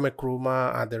Kwame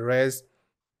Nkrumah and the rest.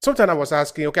 Sometimes I was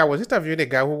asking, okay, I was interviewing a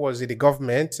guy who was in the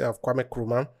government of Kwame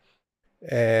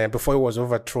Nkrumah before he was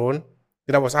overthrown.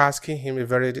 Then I was asking him a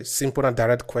very simple and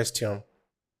direct question.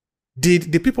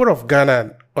 Did the people of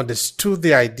Ghana understood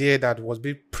the idea that was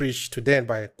being preached to them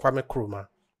by Kwame Nkrumah?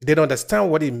 Did they understand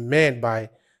what he meant by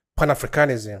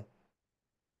Pan-Africanism?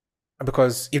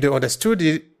 Because if they understood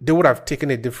it, they would have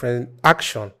taken a different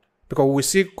action. Because we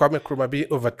see Kwame Nkrumah being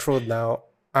overthrown now,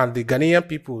 and the Ghanaian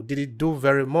people didn't do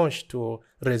very much to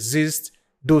resist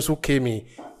those who came in.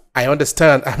 I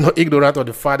understand. I'm not ignorant of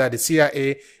the fact that the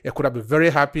CIA could have been very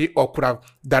happy or could have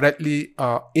directly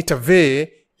intervened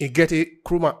in getting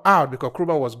Nkrumah out, because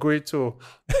Nkrumah was going to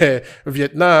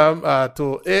Vietnam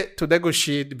to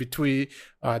negotiate between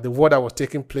the war that was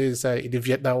taking place in the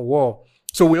Vietnam War.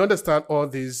 So we understand all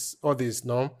this,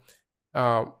 no?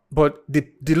 But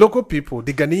the local people,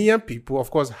 the Ghanaian people, of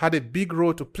course, had a big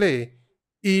role to play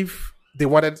if they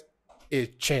wanted a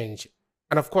change.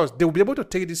 And of course, they will be able to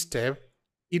take this step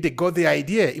if they got the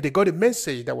idea, if they got the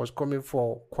message that was coming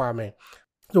from Kwame.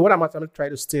 So what I'm actually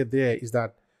trying to state there is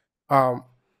that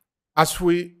as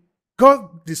we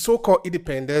got the so-called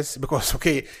independence because,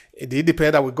 okay, the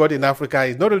independence that we got in Africa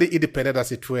is not really independent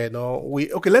as it were. No,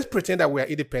 let's pretend that we are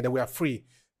independent, we are free.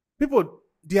 People,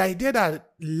 the idea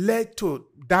that led to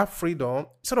that freedom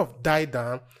sort of died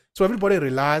down. So everybody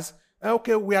realized,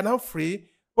 okay, we are now free.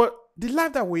 But the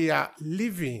life that we are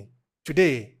living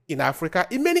today in Africa,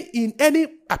 in any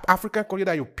African country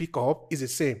that you pick up, is the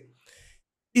same.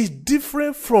 It's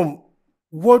different from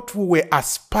what we were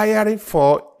aspiring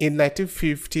for in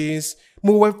 1950s,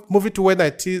 moving toward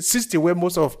 1960, where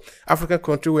most of African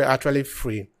countries were actually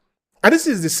free. And this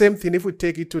is the same thing if we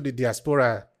take it to the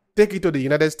diaspora, take it to the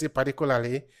United States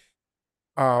particularly,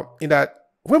 in that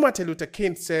when Martin Luther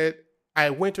King said, I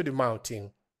went to the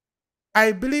mountain,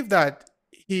 I believe that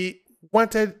he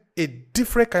wanted a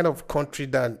different kind of country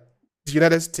than the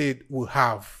United States will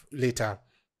have later.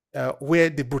 Where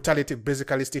the brutality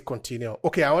basically still continue.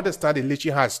 Okay, I understand the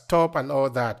lynching has stopped and all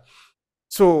that.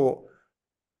 So,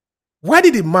 why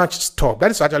did the march stop?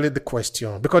 That is actually the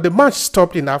question. Because the march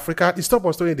stopped in Africa, it stopped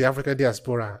also in the African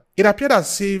diaspora. It appeared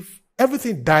as if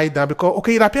everything died down because,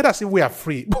 okay, it appeared as if we are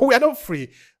free, but we are not free.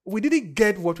 We didn't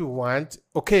get what we want.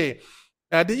 Okay,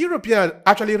 the Europeans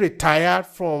actually retired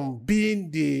from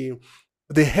being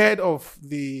the head of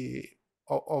the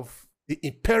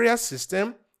imperial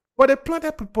system. But they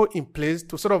planted people in place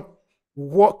to sort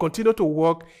of continue to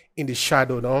work in the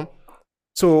shadow, no?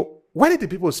 So why did the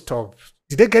people stop?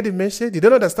 Did they get the message? Did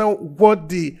they understand what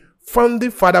the founding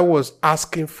father was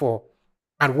asking for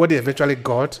and what they eventually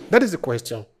got? That is the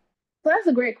question. So that's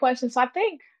a great question. So I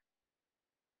think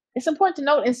it's important to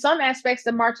note in some aspects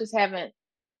the marches haven't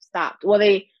stopped. Well,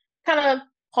 they kind of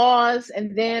paused,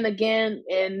 and then again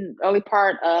in early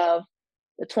part of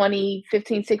the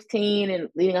 2015-16 and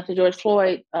leading up to George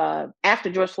Floyd,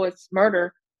 after George Floyd's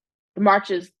murder, the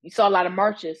marches, you saw a lot of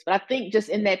marches. But I think just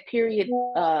in that period,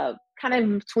 kind of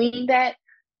in between that,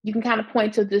 you can kind of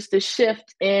point to just the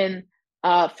shift in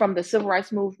from the civil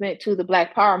rights movement to the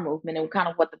Black Power movement. And kind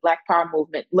of what the Black Power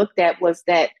movement looked at was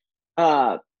that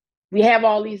we have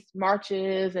all these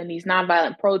marches and these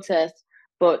nonviolent protests,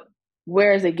 but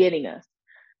where is it getting us?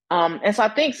 And so I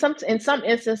think in some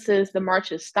instances, the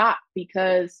marches stopped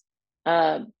because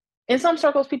in some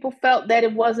circles, people felt that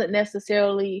it wasn't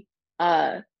necessarily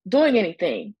doing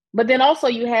anything. But then also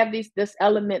you have this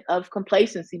element of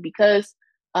complacency because,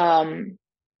 in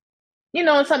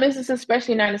some instances,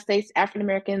 especially in the United States, African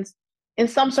Americans in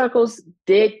some circles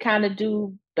did kind of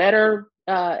do better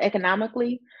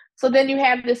economically. So then you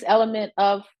have this element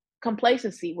of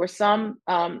complacency where some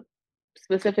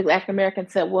specifically African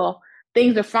Americans said, well,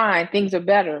 things are fine, things are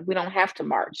better, we don't have to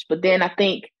march. But then I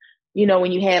think,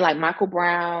 when you had like Michael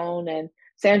Brown and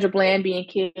Sandra Bland being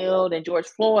killed and George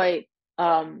Floyd,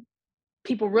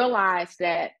 people realized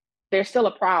that there's still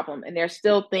a problem and there's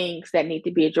still things that need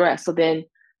to be addressed. So then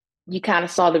you kind of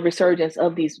saw the resurgence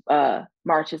of these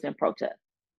marches and protests.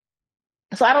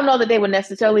 So I don't know that they would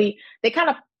they kind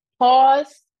of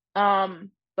paused,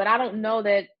 but I don't know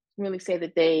that really say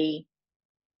that they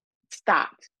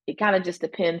stopped. It kind of just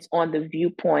depends on the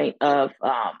viewpoint of,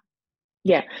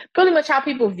 pretty much how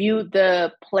people view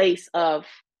the place of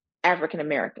African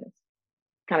Americans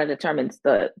kind of determines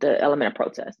the element of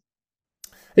protest.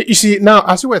 You see, now,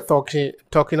 as we were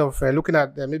talking of looking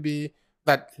at maybe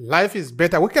that life is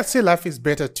better, we can say life is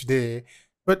better today,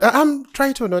 but I'm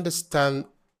trying to understand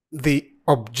the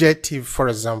objective, for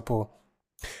example.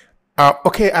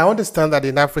 Okay, I understand that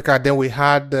in Africa, then we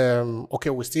had,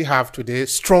 we still have today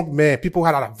strong men. People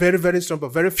had are very, very strong,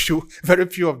 but very few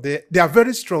of them. They are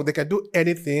very strong. They can do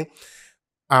anything.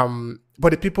 But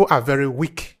the people are very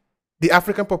weak. The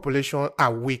African population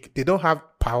are weak. They don't have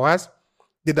powers.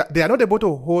 They are not able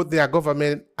to hold their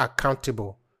government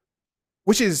accountable,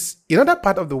 which is in other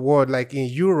part of the world, like in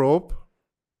Europe.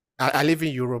 I live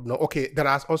in Europe now. Okay, there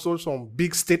are also some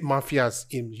big state mafias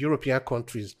in European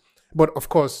countries. But of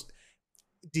course,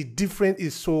 the difference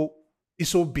is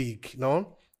so big,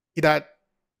 no? That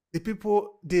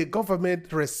the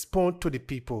government respond to the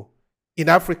people. In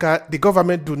Africa, the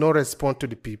government do not respond to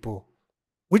the people,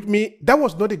 which means that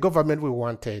was not the government we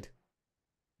wanted.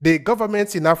 The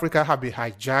governments in Africa have been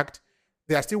hijacked.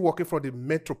 They are still working for the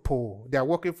metropole. They are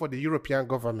working for the European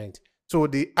government. So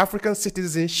the African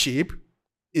citizenship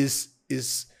is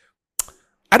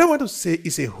I don't want to say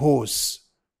it's a host.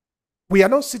 We are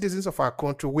not citizens of our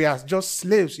country. We are just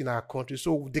slaves in our country,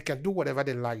 so they can do whatever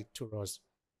they like to us.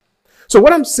 So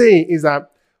what I'm saying is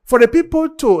that for the people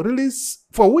to release,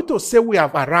 for we to say we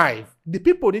have arrived, the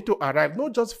people need to arrive,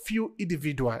 not just few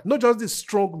individuals, not just the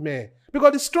strong men,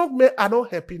 because the strong men are not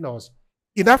helping us.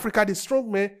 In Africa, the strong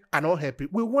men are not happy.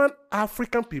 We want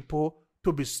African people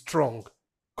to be strong.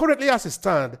 Currently, as it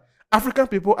stands, African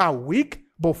people are weak,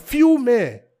 but few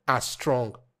men are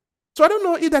strong. So I don't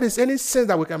know if there is any sense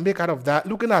that we can make out of that,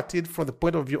 looking at it from the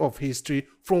point of view of history,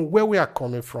 from where we are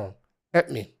coming from. Help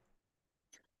me.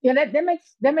 Yeah,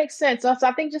 that makes sense. So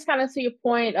I think just kind of to your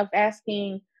point of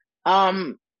asking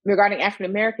regarding African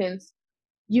Americans,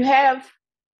 you have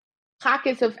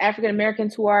pockets of African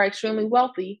Americans who are extremely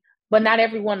wealthy, but not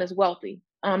everyone is wealthy.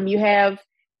 You have,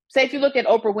 say, if you look at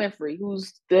Oprah Winfrey,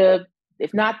 who's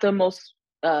if not the most,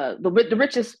 the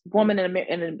richest woman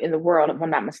in the world, if I'm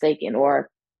not mistaken, or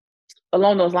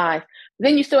along those lines.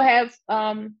 Then you still have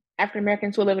African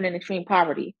Americans who are living in extreme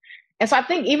poverty. And so I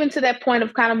think even to that point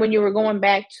of kind of when you were going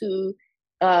back to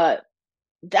the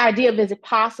idea of, is it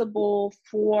possible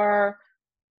for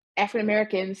African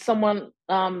Americans, someone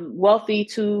wealthy,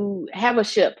 to have a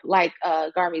ship like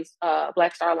Garvey's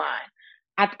Black Star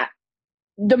Line?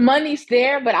 The money's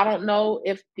there, but I don't know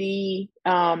if the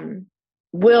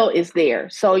will is there.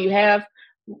 So you have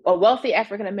a wealthy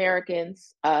African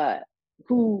Americans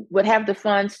who would have the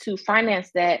funds to finance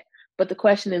that, but the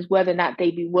question is whether or not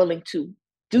they'd be willing to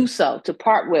do so, to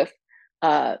part with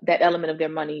that element of their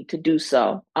money to do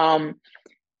so. And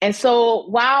so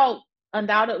while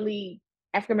undoubtedly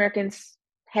African Americans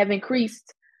have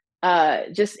increased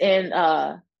just in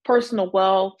personal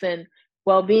wealth and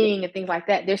well-being and things like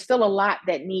that, there's still a lot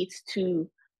that needs to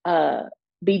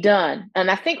be done. And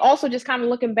I think also just kind of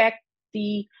looking back,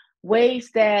 the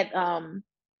ways that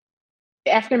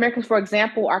African Americans, for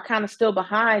example, are kind of still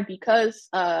behind, because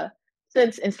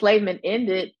since enslavement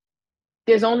ended,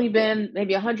 there's only been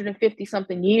maybe 150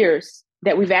 something years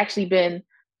that we've actually been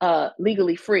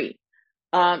legally free.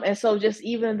 And so just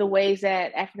even the ways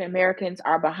that African Americans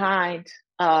are behind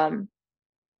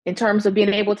in terms of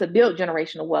being able to build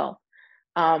generational wealth.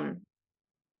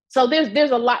 So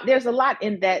there's a lot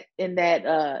in that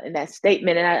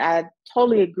statement, and I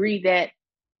totally agree that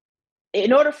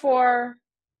in order for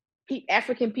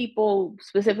African people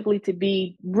specifically to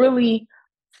be really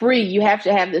free, you have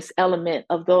to have this element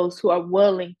of those who are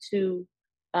willing to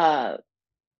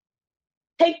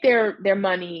take their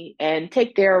money and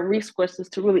take their resources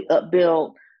to really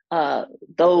upbuild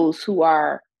those who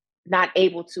are not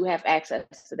able to have access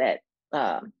to that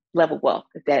level of wealth,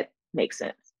 if that makes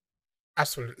sense.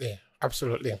 Absolutely.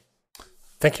 Absolutely.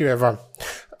 Thank you, Eva.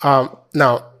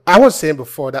 Now, I was saying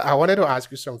before that I wanted to ask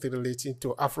you something relating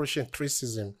to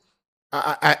Afrocentrism.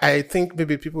 I think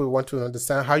maybe people will want to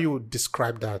understand how you would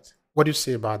describe that. What do you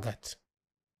say about that?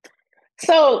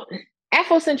 So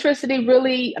Afrocentricity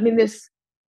really, I mean, this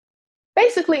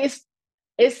basically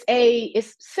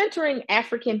it's centering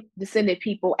African descended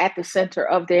people at the center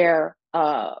of their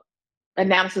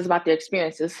analysis about their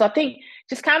experiences. So I think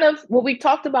just kind of what we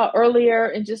talked about earlier,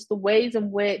 and just the ways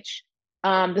in which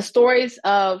the stories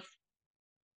of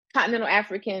continental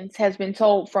Africans has been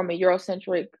told from a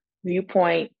Eurocentric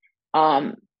viewpoint,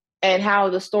 and how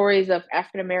the stories of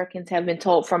African Americans have been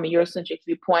told from a Eurocentric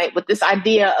viewpoint, with this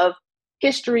idea of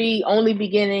history only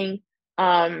beginning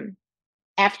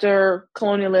after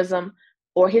colonialism,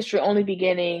 or history only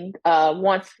beginning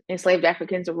once enslaved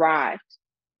Africans arrived.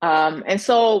 And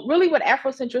so really what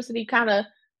Afrocentricity kind of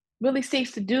really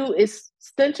seeks to do is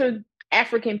center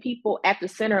African people at the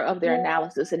center of their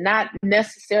analysis, and not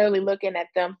necessarily looking at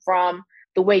them from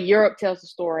the way Europe tells the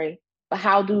story, but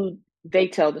how do they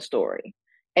tell the story.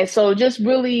 And so just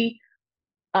really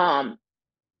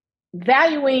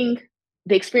valuing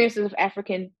the experiences of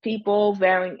African people,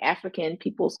 valuing African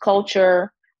people's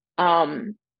culture,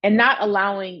 and not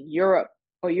allowing Europe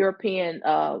or European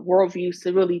worldviews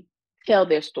to really tell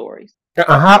their stories.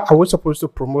 How are we supposed to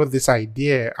promote this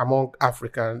idea among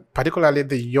Africans, particularly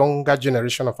the younger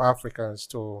generation of Africans,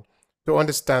 to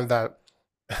understand that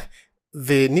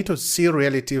they need to see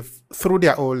reality through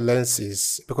their own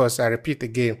lenses? Because I repeat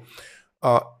again,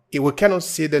 we cannot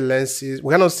see the lenses,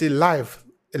 we cannot see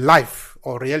life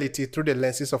or reality through the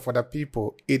lenses of other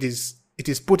people. It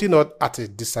is putting us at a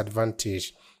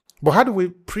disadvantage. But how do we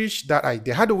preach that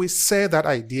idea? How do we say that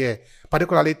idea,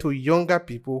 particularly to younger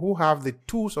people who have the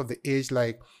tools of the age,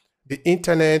 like the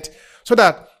internet, so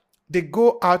that they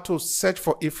go out to search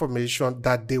for information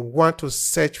that they want to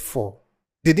search for?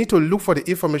 They need to look for the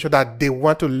information that they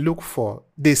want to look for.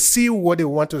 They see what they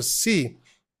want to see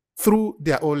through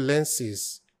their own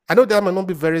lenses. I know that might not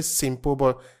be very simple,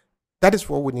 but that is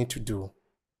what we need to do.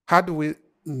 How do we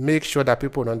make sure that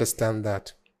people understand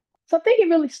that? So I think it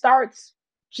really starts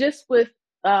just with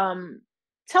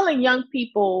telling young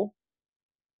people.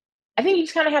 I think you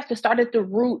just kind of have to start at the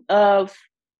root of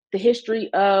the history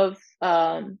of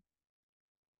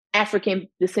African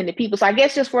descended people. So I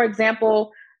guess just for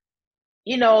example,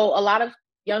 a lot of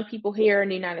young people here in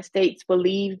the United States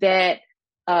believe that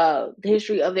the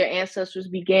history of their ancestors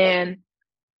began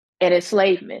at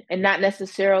enslavement, and not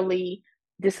necessarily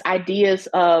this ideas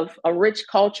of a rich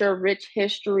culture, rich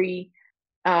history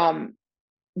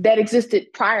that existed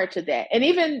prior to that. And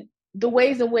even the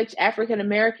ways in which African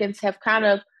Americans have kind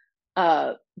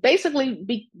of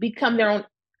basically become their own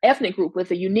ethnic group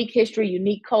with a unique history,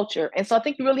 unique culture. And so I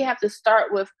think you really have to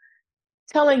start with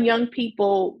telling young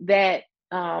people that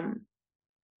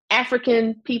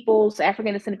African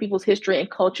descendant people's history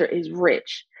and culture is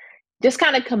rich. Just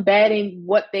kind of combating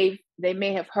what they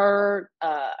may have heard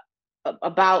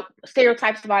about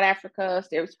stereotypes about Africa,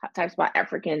 stereotypes about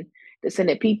African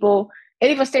descendant people, and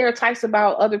even stereotypes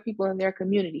about other people in their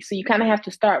community. So you kind of have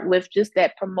to start with just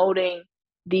that, promoting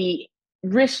the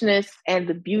richness and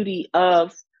the beauty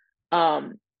of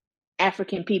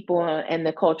African people and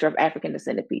the culture of African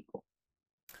descendant people.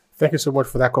 Thank you so much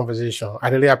for that conversation. I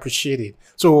really appreciate it.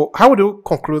 So how would you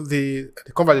conclude the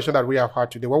conversation that we have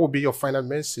had today? What would be your final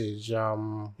message?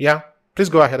 Please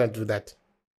go ahead and do that.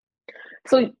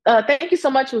 So thank you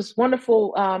so much. It was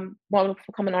wonderful,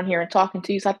 wonderful coming on here and talking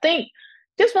to you. So I think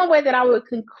just one way that I would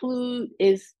conclude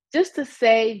is just to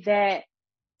say that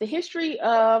the history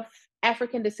of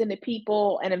African descendant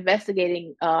people and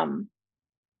investigating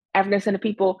African descendant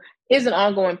people is an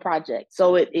ongoing project.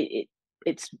 So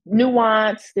it's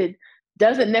nuanced. It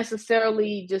doesn't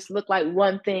necessarily just look like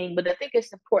one thing, but I think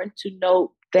it's important to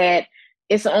note that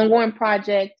it's an ongoing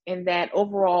project and that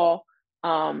overall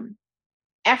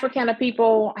Africana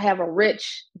people have a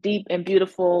rich, deep, and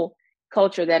beautiful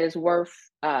culture that is worth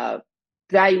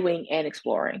valuing and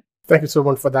exploring. Thank you so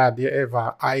much for that, dear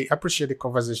Eva. I appreciate the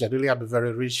conversation. I really have been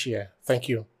very rich here. Thank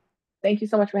you. Thank you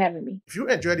so much for having me. If you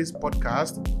enjoyed this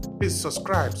podcast, please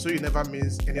subscribe so you never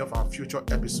miss any of our future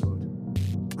episodes.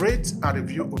 Rate and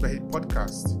review Overhead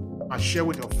Podcast and share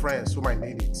with your friends who might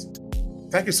need it.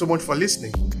 Thank you so much for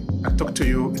listening, and talk to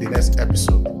you in the next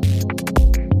episode.